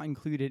was not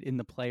included in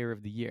the Player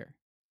of the Year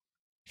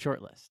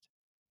shortlist?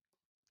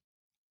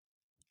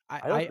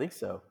 I don't think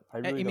so. I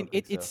really don't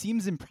think so. It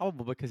seems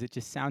improbable because it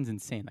just sounds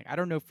insane. Like, I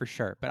don't know for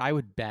sure, but I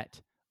would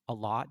bet a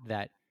lot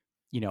that,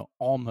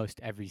 almost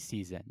every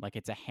season, like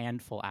it's a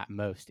handful at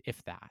most,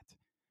 if that,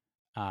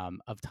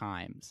 of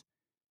times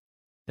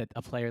that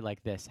a player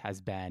like this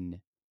has been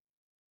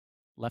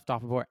left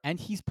off the board. And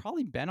he's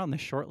probably been on the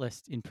short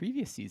list in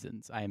previous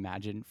seasons, I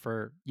imagine,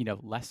 for,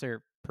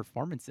 lesser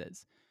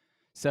performances.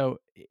 So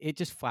it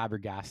just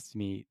flabbergasts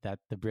me that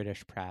the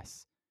British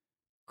press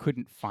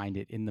couldn't find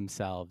it in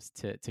themselves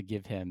to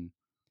give him,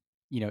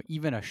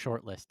 even a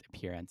shortlist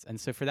appearance.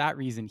 And so for that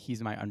reason,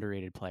 he's my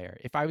underrated player.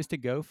 If I was to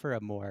go for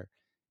a more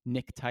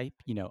Nick type,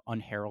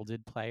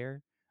 unheralded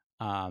player,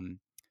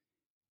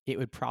 it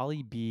would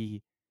probably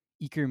be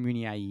Iker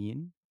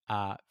Muniain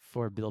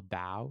for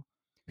Bilbao,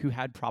 who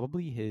had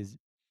probably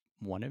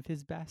one of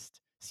his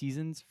best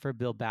seasons for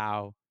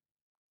Bilbao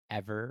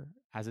ever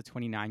as a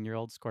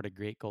 29-year-old, scored a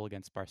great goal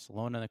against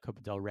Barcelona in the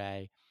Copa del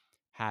Rey,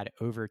 had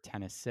over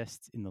 10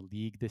 assists in the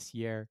league this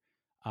year.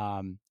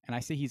 And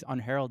I say he's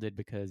unheralded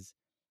because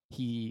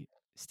he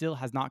still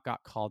has not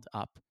got called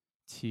up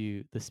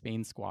to the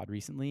Spain squad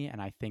recently.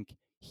 And I think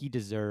he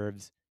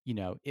deserves,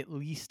 at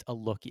least a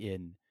look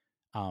in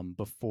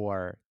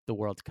before the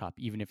World Cup,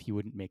 even if he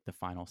wouldn't make the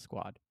final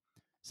squad.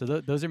 So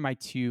those are my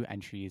two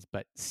entries,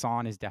 but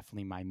Son is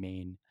definitely my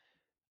main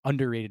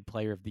underrated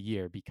player of the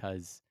year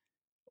because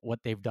what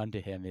they've done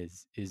to him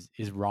is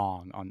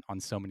wrong on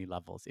so many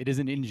levels. It is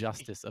an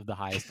injustice of the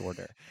highest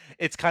order.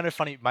 It's kind of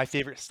funny. My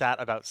favorite stat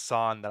about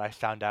Son that I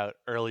found out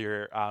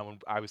earlier when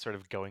I was sort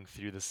of going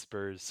through the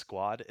Spurs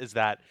squad is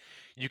that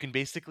you can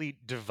basically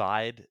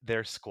divide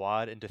their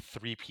squad into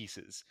 3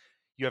 pieces.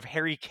 You have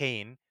Harry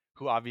Kane,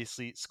 who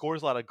obviously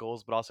scores a lot of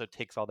goals but also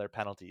takes all their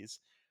penalties.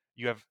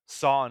 You have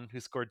Son,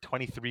 who scored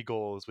 23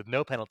 goals with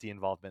no penalty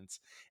involvements.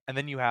 And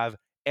then you have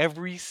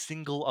every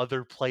single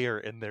other player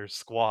in their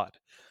squad,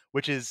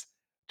 which is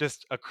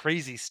just a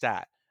crazy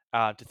stat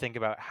to think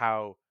about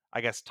how, I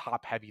guess,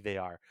 top heavy they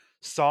are.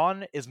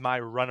 Son is my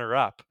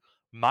runner-up.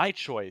 My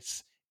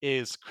choice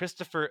is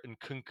Christopher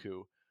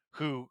Nkunku,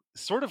 who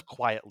sort of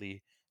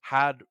quietly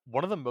had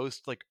one of the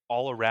most like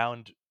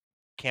all-around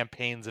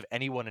campaigns of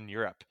anyone in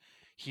Europe.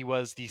 He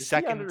was the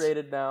second. He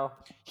underrated now.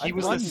 He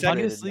was the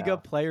second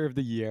Bundesliga Player of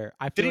the Year.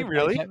 I feel did he like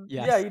really?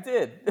 Yes. Yeah, he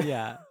did.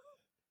 Yeah.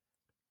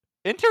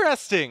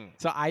 Interesting.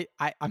 So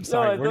I'm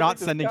sorry, we're not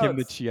sending him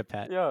the counts. Chia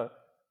Pet. Yeah.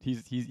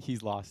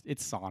 He's lost.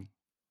 It's Son.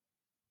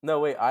 No,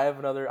 wait. I have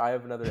another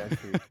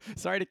entry.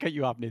 Sorry to cut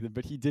you off, Nathan,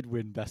 but he did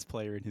win Best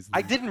Player in his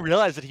league. I didn't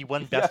realize that he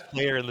won Best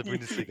Player in the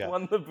Bundesliga. He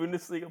won the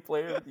Bundesliga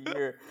Player of the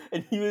Year,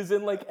 and he was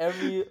in like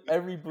every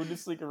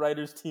Bundesliga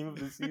writer's team of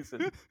the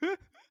season.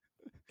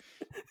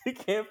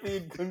 It can't be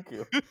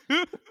Nkunku.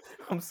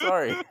 I'm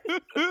sorry.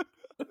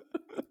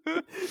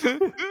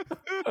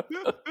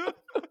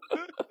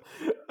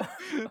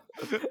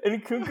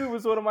 And Nkunku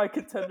was one of my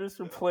contenders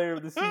for Player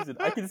of the Season.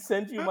 I can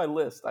send you my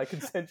list.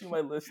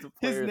 Of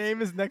players. His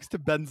name is next to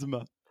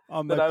Benzema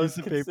on that my I piece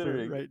was of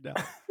paper right now.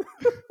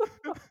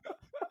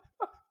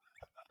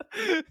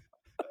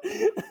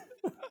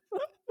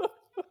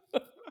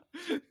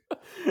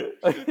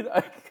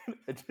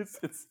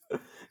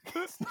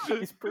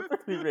 He's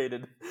perfectly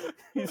rated.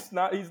 He's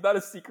not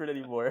a secret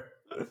anymore.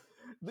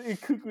 The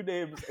Nkunku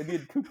name and the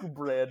Nkunku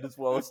brand is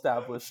well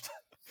established.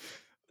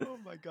 Oh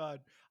my god,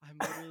 I'm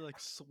literally like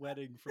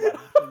sweating from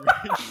laughing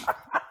right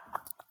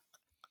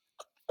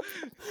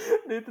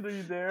Nathan, are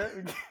you there?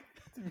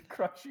 Did we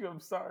crush you? I'm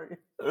sorry.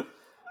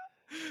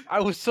 I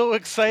was so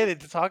excited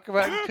to talk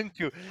about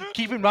Nkunku.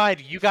 Keep in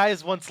mind, you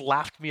guys once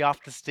laughed me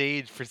off the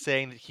stage for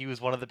saying that he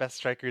was one of the best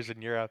strikers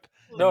in Europe.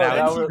 No,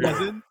 he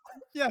wasn't.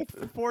 Yeah,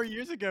 4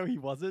 years ago he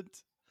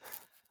wasn't.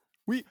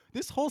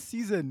 This whole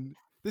season,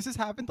 this has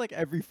happened like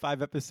every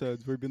 5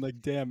 episodes where we've been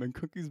like, damn,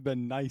 Nkunku's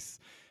been nice.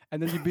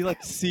 And then you'd be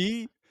like,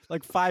 see,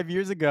 like 5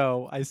 years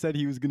ago, I said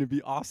he was going to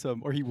be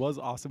awesome, or he was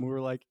awesome. We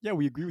were like, yeah,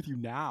 we agree with you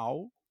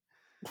now.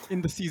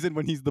 In the season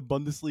when he's the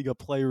Bundesliga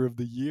Player of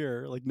the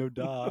Year, like no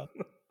duh.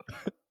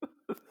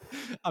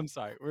 I'm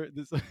sorry. We're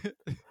this.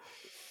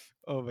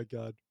 Oh my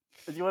god.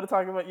 Do you want to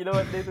talk about? You know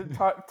what, Nathan?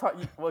 Talk.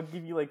 We'll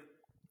give you like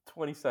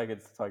 20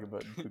 seconds to talk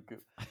about Nkunku.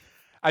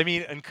 I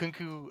mean,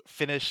 Nkunku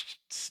finished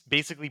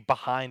basically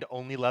behind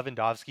only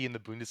Lewandowski in the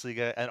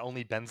Bundesliga and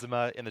only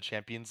Benzema in the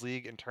Champions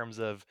League in terms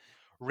of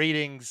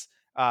ratings,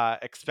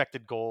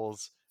 expected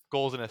goals,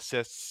 goals and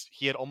assists.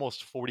 He had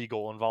almost 40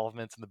 goal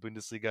involvements in the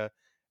Bundesliga.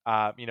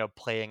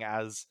 Playing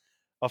as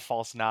a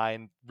false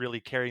nine, really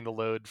carrying the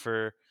load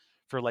for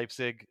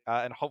Leipzig,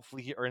 and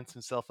hopefully he earns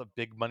himself a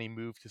big money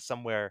move to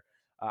somewhere.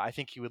 I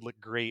think he would look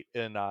great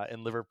in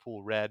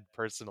Liverpool red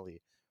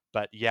personally.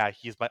 But yeah,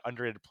 he's my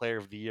underrated player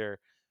of the year.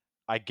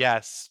 I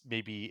guess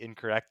maybe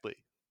incorrectly.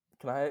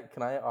 Can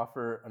I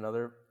offer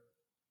another?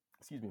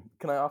 Excuse me.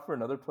 Can I offer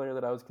another player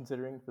that I was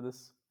considering for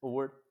this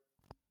award?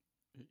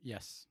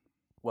 Yes.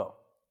 Well,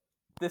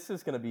 this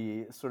is going to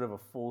be sort of a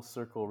full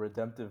circle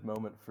redemptive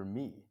moment for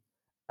me,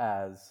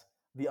 as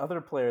the other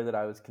player that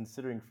I was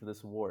considering for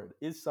this award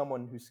is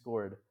someone who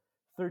scored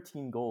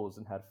 13 goals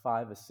and had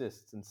 5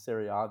 assists in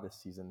Serie A this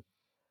season,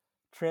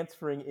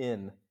 transferring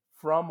in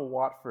from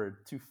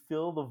Watford to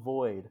fill the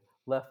void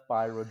left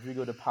by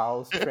Rodrigo de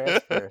Paul's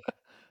transfer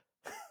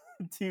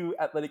to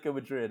Atletico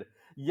Madrid.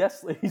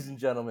 Yes, ladies and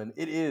gentlemen,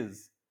 it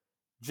is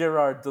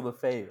Gerard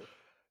Deulofeu.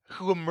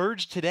 Who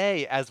emerged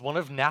today as one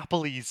of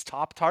Napoli's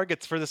top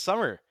targets for the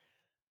summer.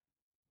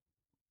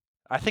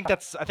 I think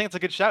that's a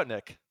good shout,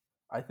 Nick.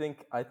 I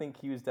think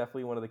he was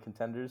definitely one of the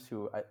contenders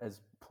who has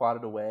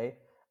plotted away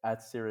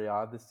at Serie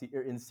A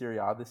in Serie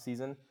A this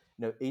season.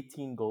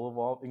 18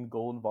 goal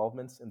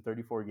involvements in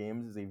 34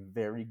 games is a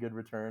very good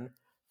return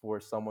for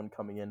someone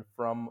coming in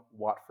from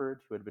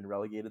Watford, who had been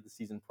relegated the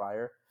season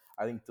prior.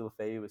 I think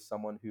Deulofeu is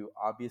someone who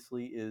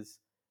obviously is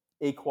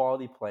a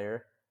quality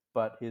player,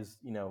 but his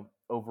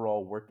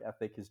overall work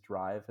ethic, his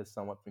drive has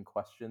somewhat been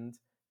questioned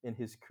in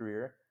his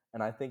career.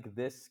 And I think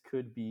this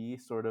could be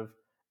sort of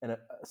a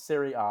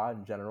Serie A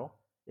in general,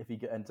 if he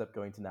ends up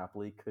going to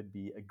Napoli, could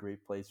be a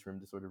great place for him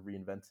to sort of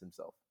reinvent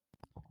himself.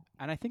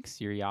 And I think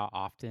Serie A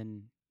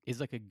often is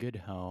like a good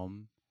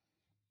home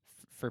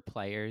for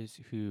players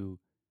who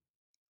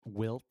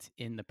wilt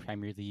in the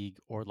Premier League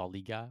or La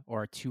Liga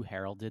or are too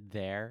heralded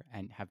there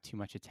and have too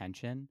much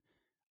attention.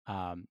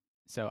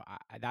 So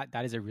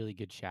that is a really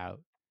good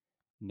shout,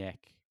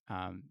 Nick.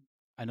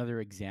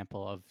 Another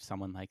example of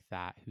someone like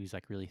that who's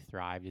like really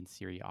thrived in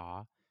Serie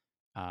A,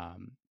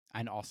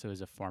 and also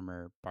as a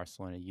former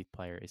Barcelona youth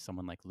player, is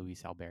someone like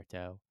Luis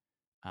Alberto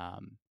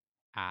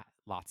at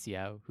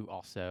Lazio, who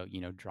also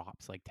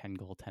drops like 10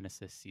 goal, 10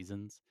 assist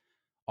seasons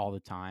all the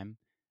time.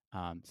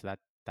 So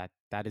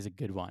that is a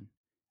good one.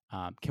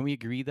 Can we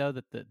agree though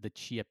that the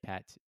Chia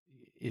Pet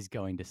is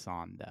going to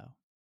Son though?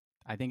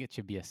 I think it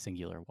should be a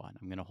singular one.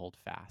 I'm going to hold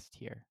fast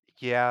here.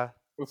 Yeah.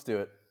 Let's do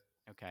it.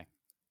 Okay.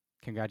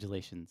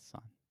 Congratulations,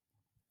 Son.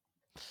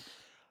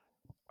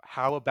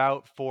 How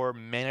about for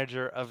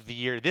manager of the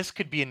year? This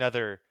could be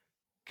another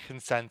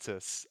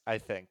consensus, I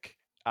think.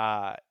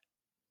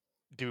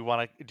 Do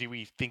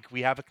we think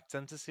we have a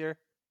consensus here?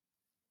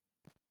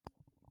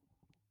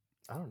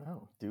 I don't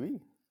know. Do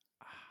we?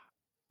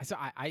 So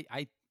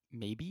I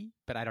maybe,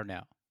 but I don't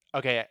know.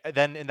 Okay,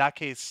 then in that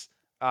case,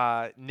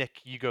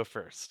 Nick, you go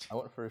first. I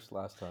went first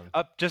last time.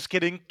 Just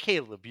kidding.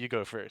 Caleb, you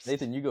go first.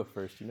 Nathan, you go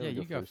first. Yeah,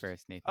 you go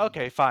first, Nathan.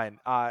 Okay, fine.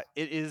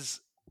 It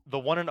is the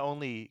one and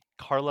only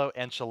Carlo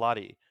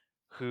Ancelotti,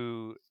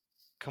 who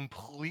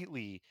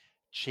completely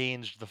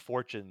changed the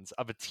fortunes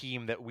of a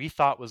team that we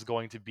thought was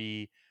going to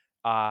be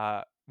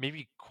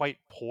maybe quite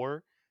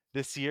poor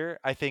this year.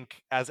 I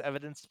think, as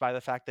evidenced by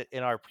the fact that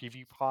in our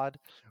preview pod,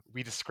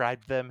 we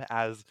described them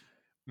as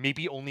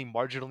maybe only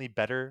marginally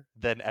better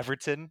than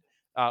Everton,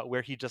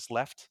 where he just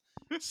left.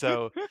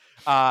 So,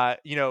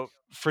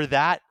 for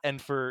that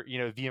and for,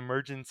 the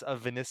emergence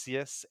of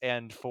Vinicius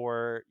and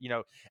for,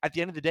 at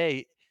the end of the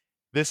day,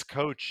 this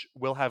coach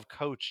will have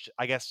coached,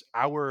 I guess,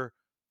 our,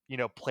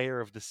 player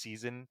of the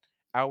season,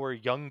 our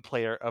young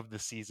player of the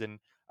season,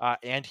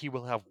 and he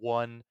will have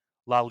won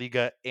La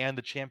Liga and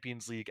the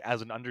Champions League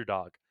as an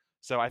underdog.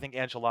 So I think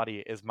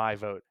Ancelotti is my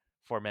vote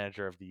for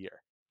manager of the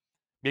year.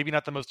 Maybe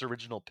not the most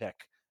original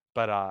pick,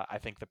 but I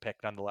think the pick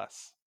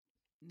nonetheless.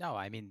 No,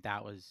 I mean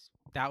that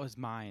was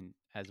mine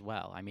as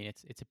well. I mean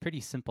it's a pretty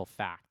simple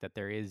fact that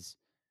there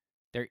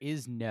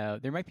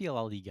might be a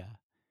La Liga,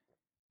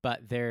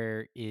 but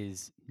there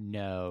is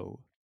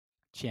no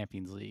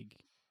Champions League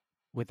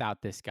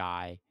without this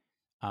guy.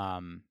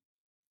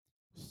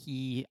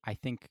 He, I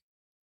think,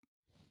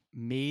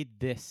 made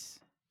this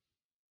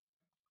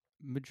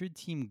Madrid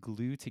team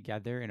glue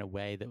together in a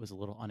way that was a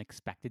little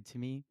unexpected to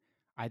me.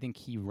 I think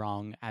he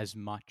wrung as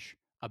much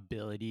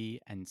ability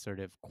and sort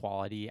of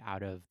quality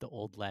out of the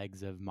old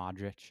legs of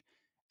Modric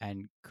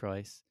and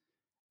Kroos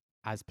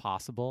as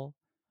possible.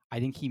 I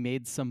think he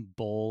made some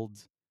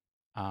bold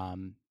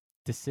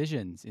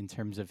decisions in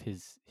terms of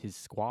his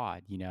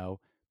squad.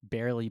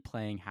 barely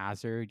playing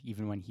Hazard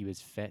even when he was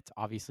fit.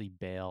 Obviously,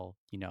 Bale,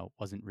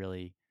 wasn't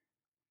really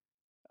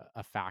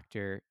a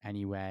factor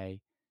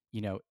anyway.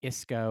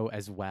 Isco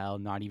as well,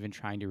 not even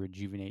trying to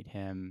rejuvenate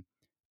him.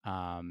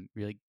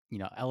 Really,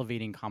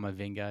 elevating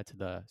Kamavinga to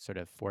the sort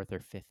of fourth or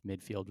fifth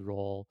midfield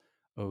role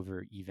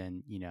over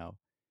even,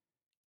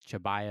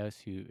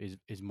 Ceballos, who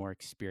is more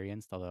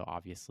experienced, although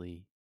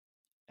obviously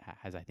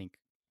has, I think,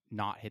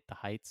 not hit the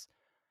heights.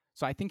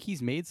 So I think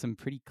he's made some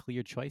pretty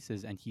clear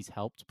choices and he's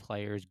helped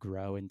players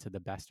grow into the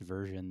best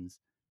versions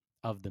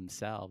of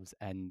themselves.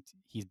 And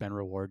he's been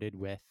rewarded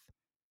with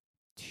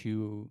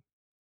two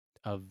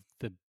of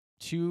the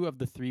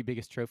three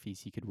biggest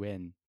trophies he could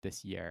win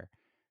this year.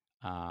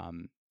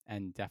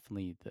 And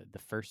definitely the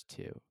first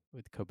two,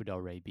 with Copa del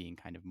Rey being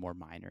kind of more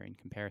minor in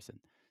comparison.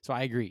 So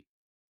I agree.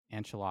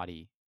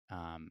 Ancelotti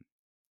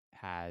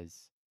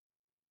has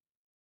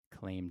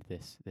claimed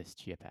this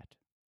Chia Pet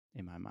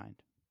in my mind.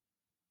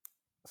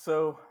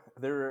 So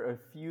there were a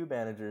few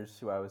managers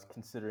who I was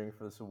considering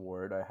for this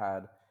award. I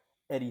had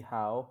Eddie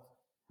Howe,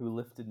 who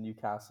lifted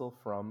Newcastle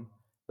from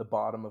the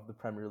bottom of the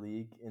Premier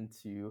League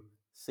into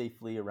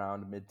safely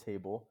around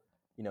mid-table,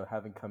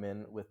 having come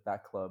in with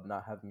that club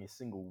not having a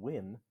single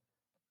win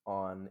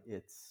on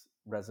its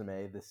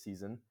resume this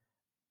season.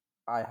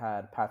 I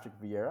had Patrick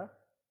Vieira,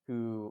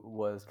 who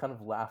was kind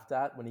of laughed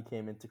at when he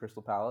came into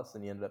Crystal Palace,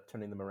 and he ended up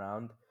turning them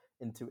around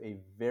into a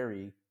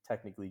very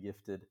technically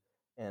gifted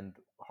and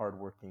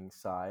hardworking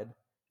side,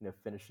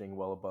 finishing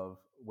well above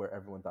where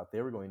everyone thought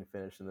they were going to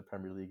finish in the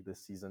Premier League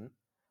this season.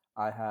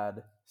 I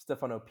had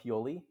Stefano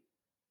Pioli,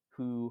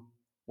 who,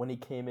 when he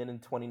came in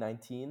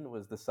 2019,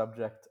 was the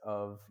subject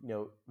of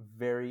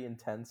very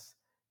intense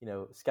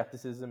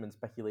skepticism and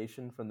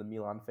speculation from the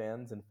Milan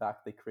fans. In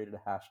fact, they created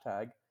a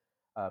hashtag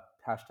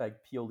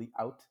Pioli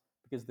out,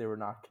 because they were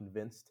not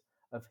convinced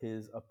of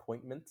his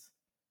appointment,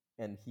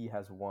 and he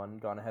has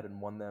gone ahead and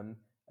won them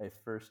a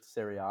first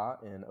Serie A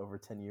in over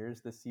 10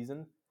 years this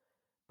season.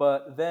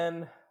 But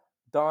then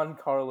Don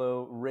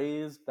Carlo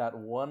raised that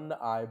one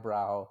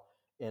eyebrow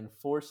and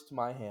forced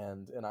my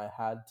hand, and I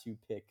had to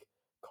pick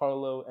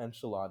Carlo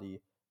Ancelotti,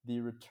 the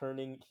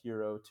returning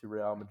hero to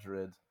Real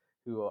Madrid,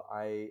 who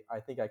I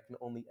think I can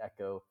only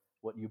echo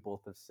what you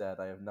both have said.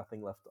 I have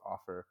nothing left to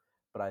offer,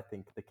 but I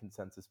think the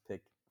consensus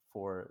pick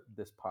for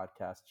this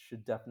podcast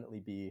should definitely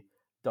be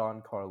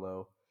Don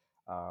Carlo,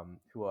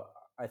 who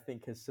I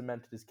think has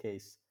cemented his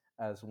case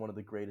as one of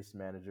the greatest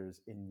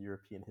managers in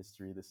European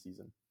history this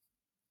season.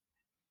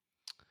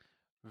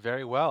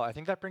 Very well. I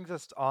think that brings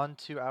us on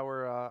to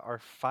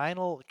our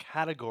final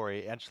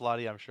category.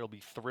 Ancelotti, I'm sure, will be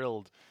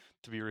thrilled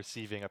to be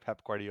receiving a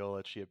Pep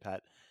Guardiola Chia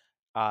Pet.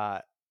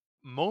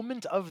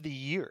 Moment of the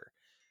year.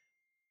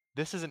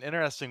 This is an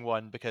interesting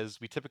one because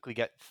we typically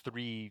get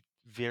three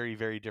very,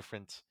 very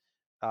different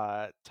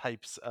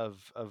types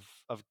of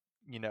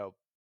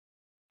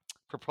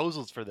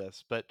proposals for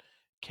this. But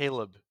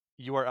Caleb,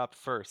 you are up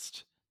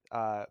first.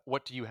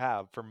 What do you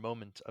have for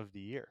moment of the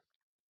year?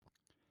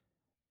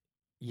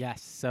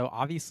 Yes. So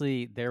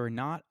obviously, there were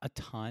not a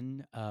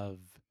ton of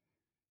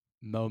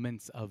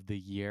moments of the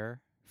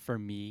year for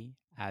me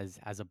as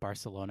a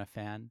Barcelona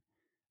fan.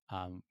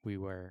 We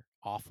were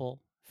awful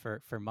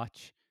for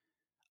much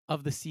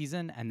of the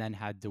season, and then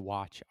had to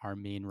watch our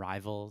main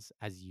rivals,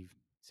 as you've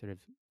sort of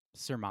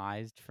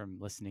surmised from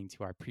listening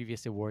to our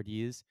previous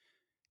awardees,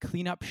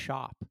 clean up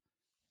shop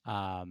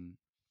in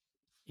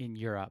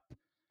Europe.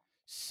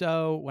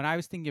 So when I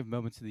was thinking of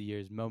moments of the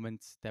years,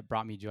 moments that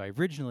brought me joy,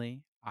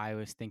 originally I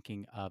was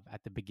thinking of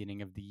at the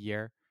beginning of the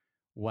year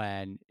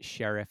when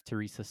Sheriff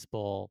Teresa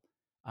Spoll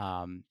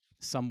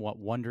somewhat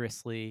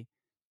wondrously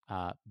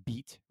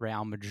beat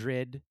Real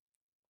Madrid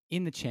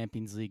in the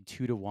Champions League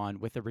 2-1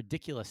 with a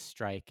ridiculous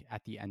strike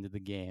at the end of the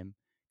game,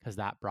 because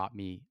that brought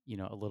me,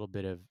 a little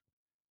bit of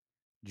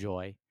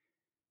joy.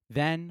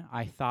 Then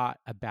I thought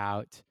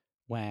about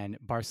when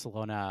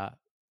Barcelona,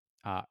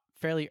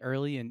 fairly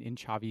early in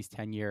Xavi's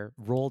tenure,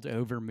 rolled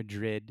over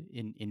Madrid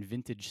in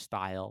vintage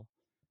style,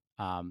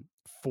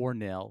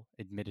 4-0,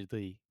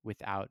 admittedly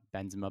without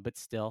Benzema, but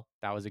still,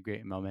 that was a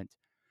great moment.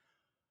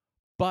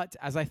 But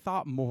as I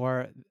thought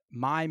more,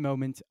 my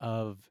moment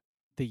of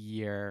the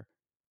year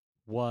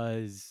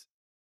was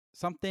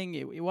something,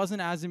 it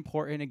wasn't as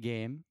important a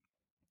game.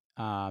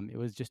 It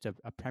was just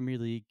a Premier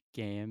League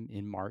game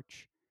in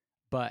March,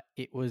 but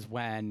it was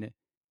when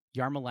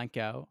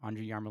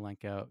Andrei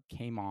Yarmolenko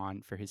came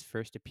on for his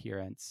first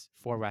appearance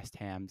for West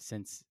Ham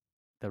since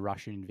the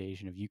Russian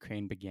invasion of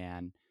Ukraine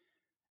began,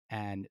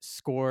 and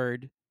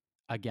scored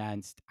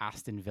against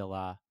Aston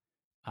Villa.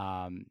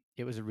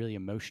 It was a really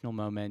emotional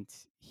moment.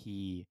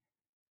 He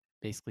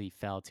basically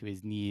fell to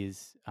his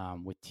knees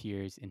with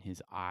tears in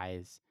his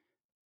eyes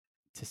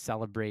to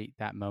celebrate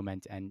that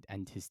moment,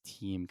 and his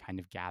team kind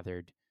of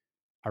gathered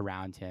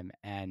around him.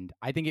 And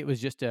I think it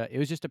was just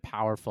a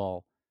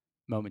powerful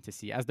moment to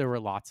see, as there were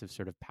lots of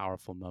sort of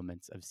powerful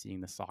moments of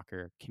seeing the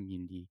soccer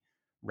community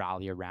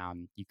rally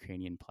around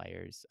Ukrainian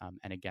players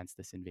and against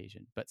this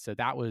invasion. But so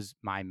that was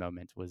my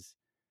moment, was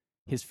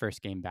his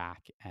first game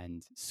back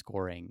and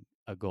scoring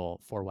a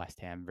goal for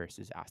West Ham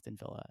versus Aston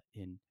Villa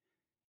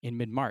in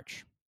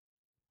mid-March.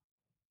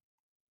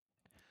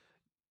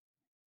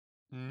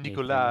 Nathan,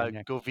 you're Nicolas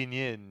next.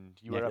 Gauvignin,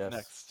 you are up Yes.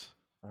 next.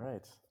 All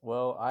right.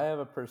 Well, I have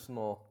a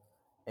personal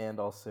and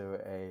also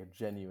a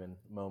genuine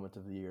moment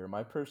of the year.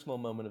 My personal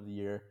moment of the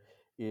year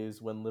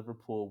is when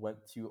Liverpool went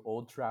to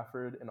Old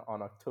Trafford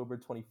on October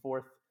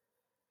 24th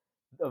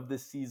of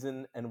this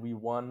season, and we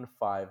won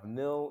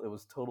 5-0. It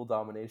was total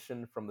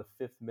domination from the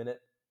 5th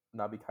minute,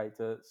 Naby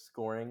Keita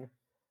scoring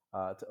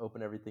to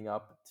open everything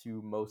up,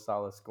 to Mo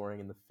Salah scoring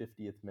in the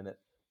 50th minute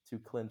to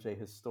clinch a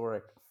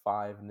historic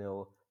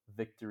 5-0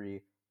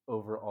 victory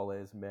over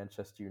Ole's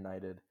Manchester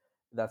United.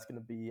 That's going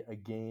to be a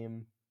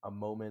game, a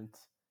moment,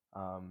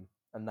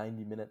 a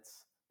 90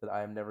 minutes that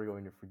I am never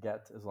going to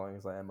forget. As long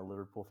as I am a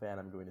Liverpool fan,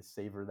 I'm going to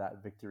savor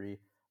that victory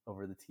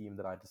over the team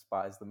that I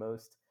despise the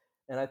most.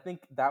 And I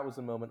think that was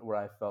a moment where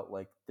I felt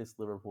like this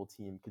Liverpool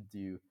team could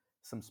do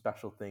some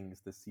special things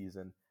this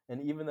season.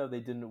 And even though they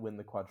didn't win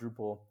the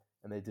quadruple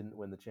and they didn't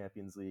win the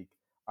Champions League,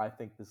 I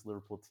think this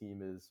Liverpool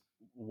team is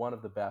one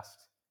of the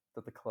best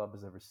that the club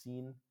has ever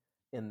seen.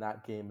 And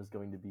that game is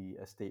going to be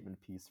a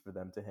statement piece for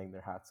them to hang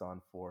their hats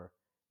on for,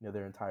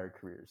 their entire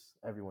careers,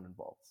 everyone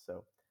involved.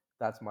 So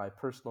that's my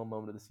personal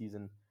moment of the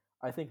season.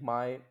 I think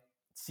my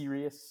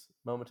serious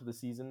moment of the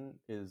season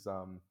is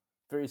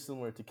very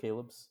similar to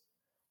Caleb's.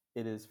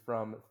 It is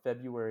from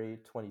February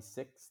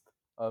 26th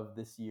of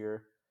this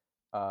year.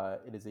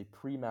 It is a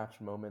pre-match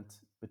moment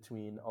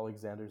between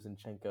Alexander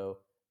Zinchenko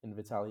and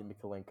Vitaly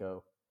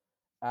Mykolenko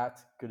at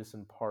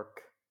Goodison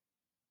Park,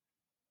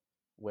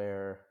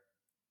 where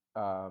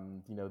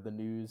the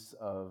news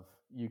of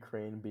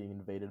Ukraine being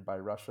invaded by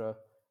Russia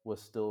was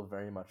still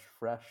very much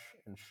fresh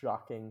and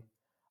shocking.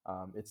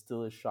 It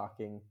still is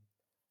shocking.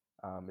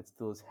 It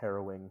still is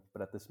harrowing,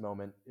 but at this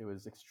moment, it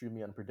was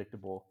extremely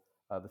unpredictable,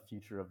 the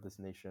future of this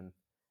nation,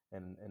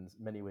 and in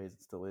many ways,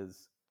 it still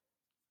is.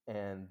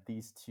 And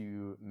these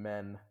two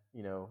men,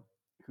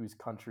 whose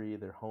country,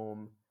 their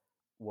home,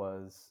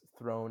 was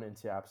thrown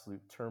into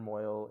absolute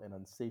turmoil and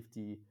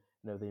unsafety.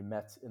 They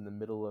met in the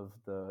middle of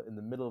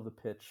the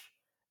pitch,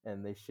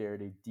 and they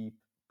shared a deep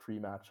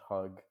pre-match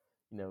hug.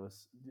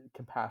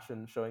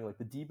 Compassion, showing like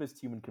the deepest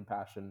human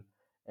compassion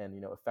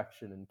and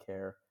affection and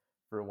care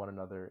for one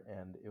another.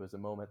 And it was a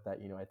moment that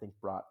I think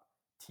brought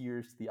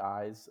tears to the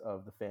eyes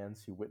of the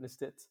fans who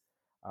witnessed it.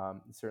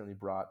 It certainly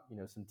brought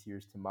some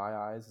tears to my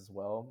eyes as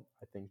well.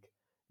 I think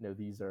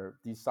these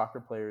soccer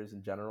players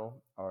in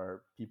general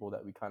are people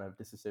that we kind of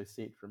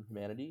disassociate from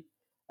humanity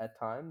at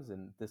times,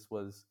 and this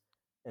was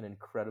an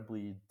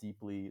incredibly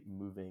deeply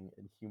moving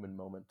and human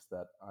moment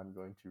that I'm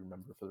going to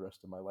remember for the rest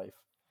of my life.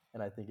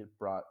 And I think it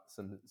brought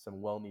some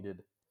well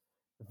needed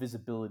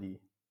visibility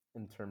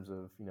in terms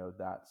of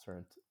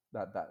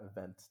that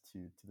event to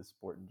the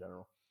sport in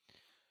general.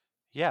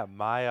 Yeah,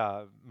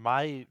 my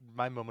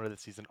moment of the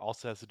season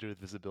also has to do with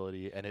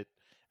visibility, and it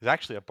is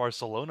actually a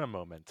Barcelona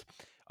moment.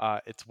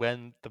 It's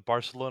when the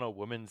Barcelona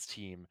women's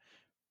team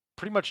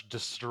pretty much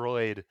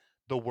destroyed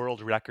the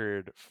world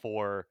record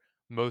for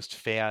most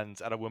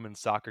fans at a women's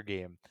soccer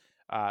game,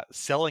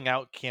 selling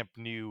out Camp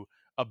Nou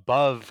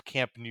above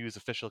Camp Nou's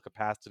official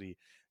capacity,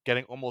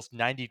 getting almost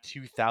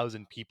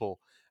 92,000 people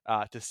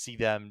to see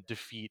them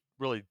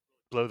really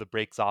blow the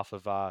brakes off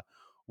of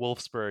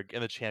Wolfsburg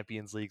in the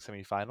Champions League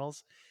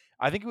semifinals.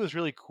 I think it was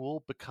really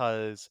cool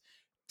because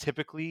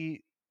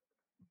typically,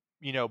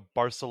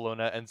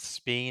 Barcelona and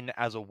Spain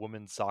as a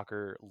women's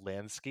soccer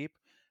landscape,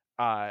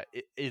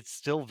 it's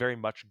still very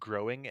much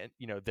growing. And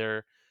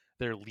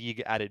their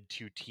league added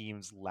 2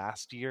 teams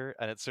last year,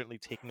 and it's certainly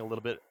taking a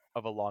little bit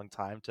of a long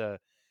time to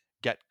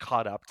get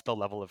caught up to the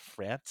level of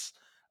France.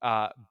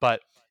 But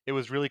it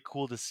was really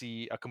cool to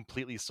see a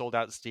completely sold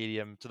out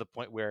stadium, to the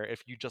point where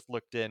if you just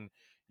looked in,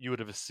 you would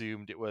have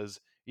assumed it was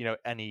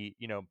any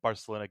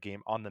Barcelona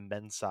game on the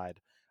men's side.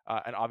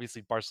 And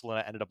obviously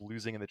Barcelona ended up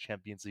losing in the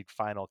Champions League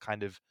final,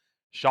 kind of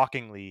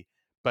shockingly,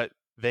 but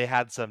they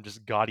had some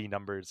just gaudy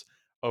numbers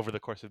over the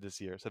course of this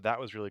year. So that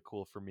was really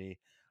cool for me.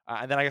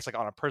 And then I guess, like,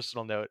 on a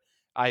personal note,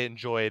 I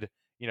enjoyed,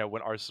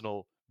 when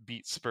Arsenal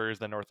beat Spurs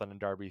the North London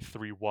Derby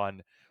 3-1,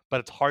 but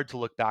it's hard to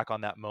look back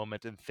on that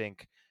moment and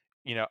think,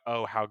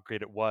 oh, how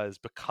great it was,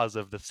 because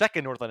of the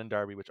second North London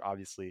Derby, which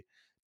obviously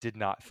did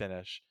not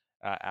finish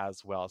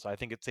as well. So I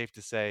think it's safe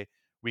to say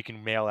we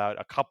can mail out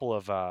a couple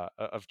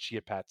of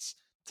Chia Pets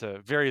to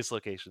various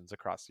locations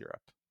across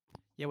Europe.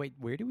 Yeah, wait,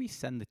 where do we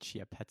send the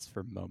Chia Pets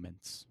for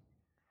moments?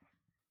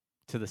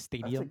 To the That's a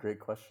stadium? great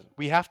question.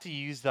 We have to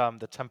use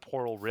the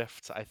temporal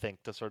rift, I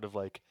think, to sort of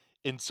like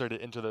insert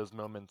it into those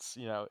moments,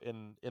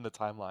 in the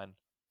timeline.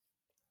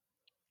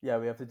 Yeah,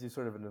 we have to do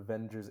sort of an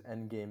Avengers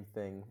Endgame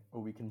thing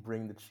where we can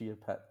bring the Chia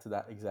Pet to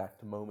that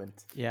exact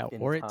moment. Yeah,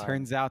 in or it time.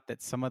 turns out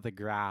that some of the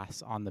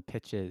grass on the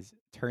pitches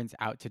turns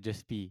out to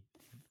just be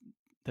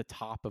the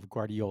top of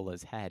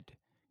Guardiola's head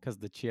because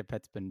the Chia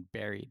Pet's been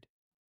buried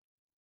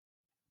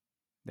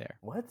there.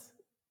 What?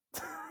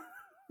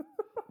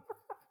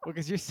 Well,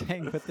 because you're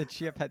saying put the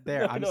Chia Pet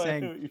there. No, I'm no, I know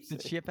saying what you're the saying.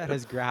 Chia Pet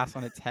has grass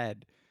on its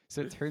head.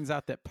 So it turns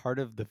out that part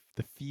of the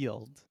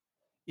field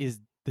is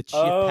the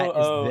Chia Pet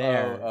is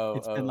there.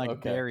 It's been like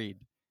okay. buried.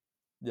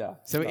 Yeah.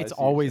 So no, I it's see what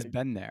you're always saying.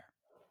 been there.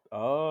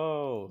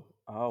 Oh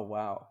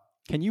wow.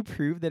 Can you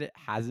prove that it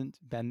hasn't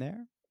been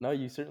there? No,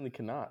 you certainly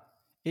cannot.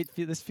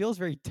 This feels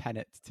very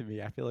Tenet to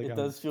me. I feel like It I'm,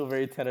 does feel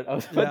very Tenet. I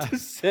was Yeah. about to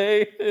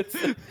say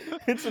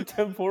it's a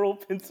temporal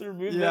pincer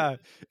movement. Yeah,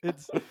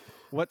 it's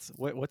what's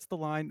the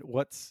line?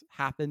 What's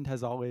happened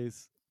has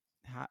always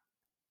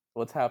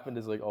What's happened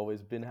is like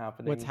always been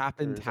happening. what's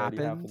happened or has already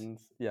happened. happened.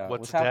 Yeah.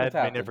 What's happened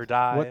dead may never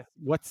die.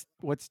 What's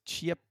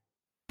Chia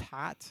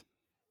Pat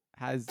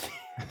has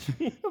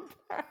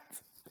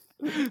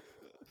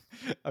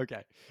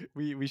Okay.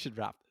 We should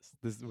wrap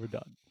this. We're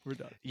done. We're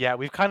done. Yeah,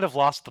 we've kind of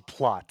lost the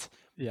plot.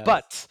 Yes.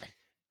 But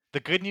the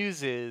good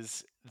news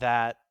is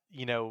that,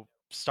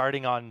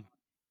 starting on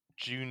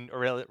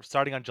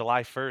starting on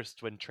July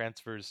 1st, when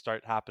transfers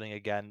start happening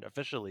again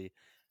officially,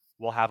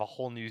 we'll have a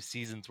whole new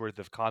season's worth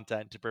of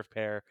content to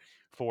prepare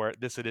for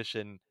this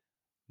edition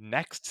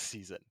next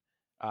season.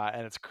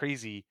 And it's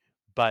crazy.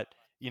 But,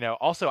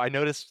 also I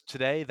noticed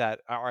today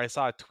that, or I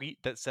saw a tweet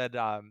that said,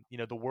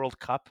 the World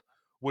Cup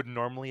would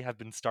normally have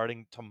been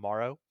starting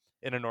tomorrow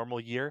in a normal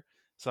year.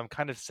 So I'm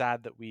kind of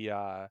sad that we,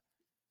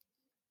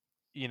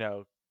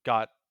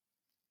 got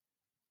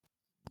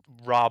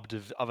robbed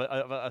of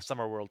a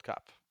Summer World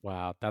Cup.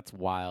 Wow, that's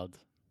wild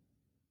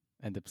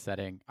and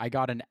upsetting. I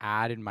got an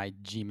ad in my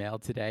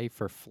Gmail today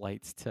for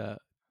flights to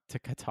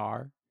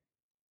Qatar.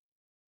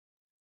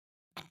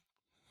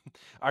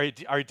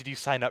 Did you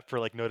sign up for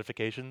like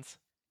notifications?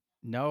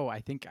 No, I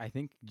think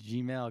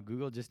Gmail,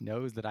 Google just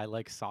knows that I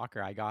like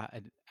soccer. I got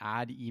an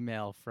ad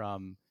email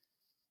from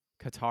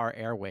Qatar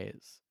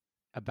Airways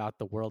about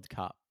the World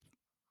Cup.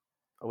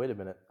 Oh wait a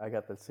minute! I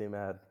got that same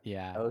ad.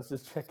 Yeah. I was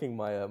just checking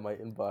my my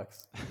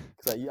inbox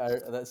because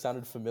that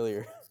sounded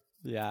familiar.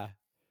 Yeah.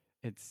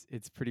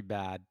 It's pretty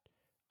bad.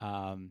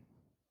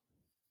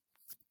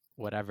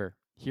 Whatever.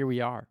 Here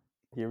we are.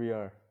 Here we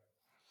are.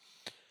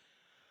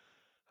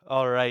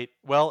 All right.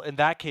 Well, in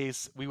that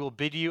case, we will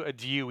bid you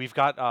adieu. We've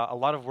got a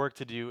lot of work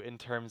to do in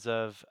terms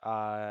of,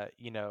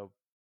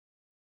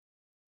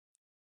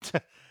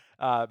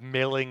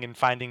 mailing and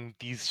finding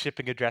these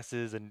shipping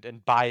addresses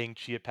and buying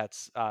Chia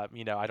Pets. I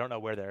don't know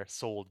where they're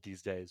sold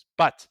these days,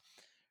 but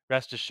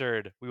rest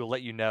assured, we will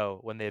let you know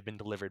when they have been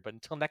delivered. But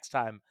until next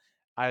time,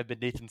 I have been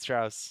Nathan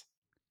Strauss.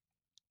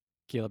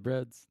 Caleb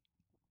Rhodes.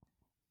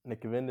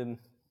 Nick Vinden.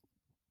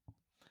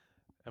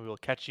 And we will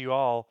catch you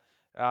all.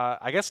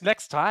 I guess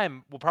next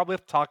time we'll probably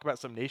have to talk about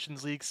some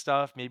Nations League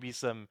stuff, maybe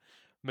some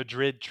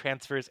Madrid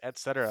transfers,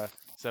 etc.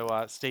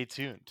 So stay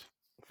tuned.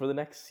 For the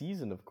next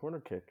season of Corner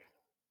Kick.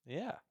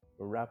 Yeah.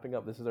 We're wrapping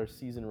up. This is our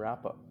season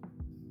wrap up.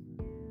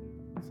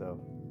 So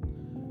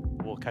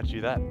we'll catch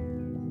you then.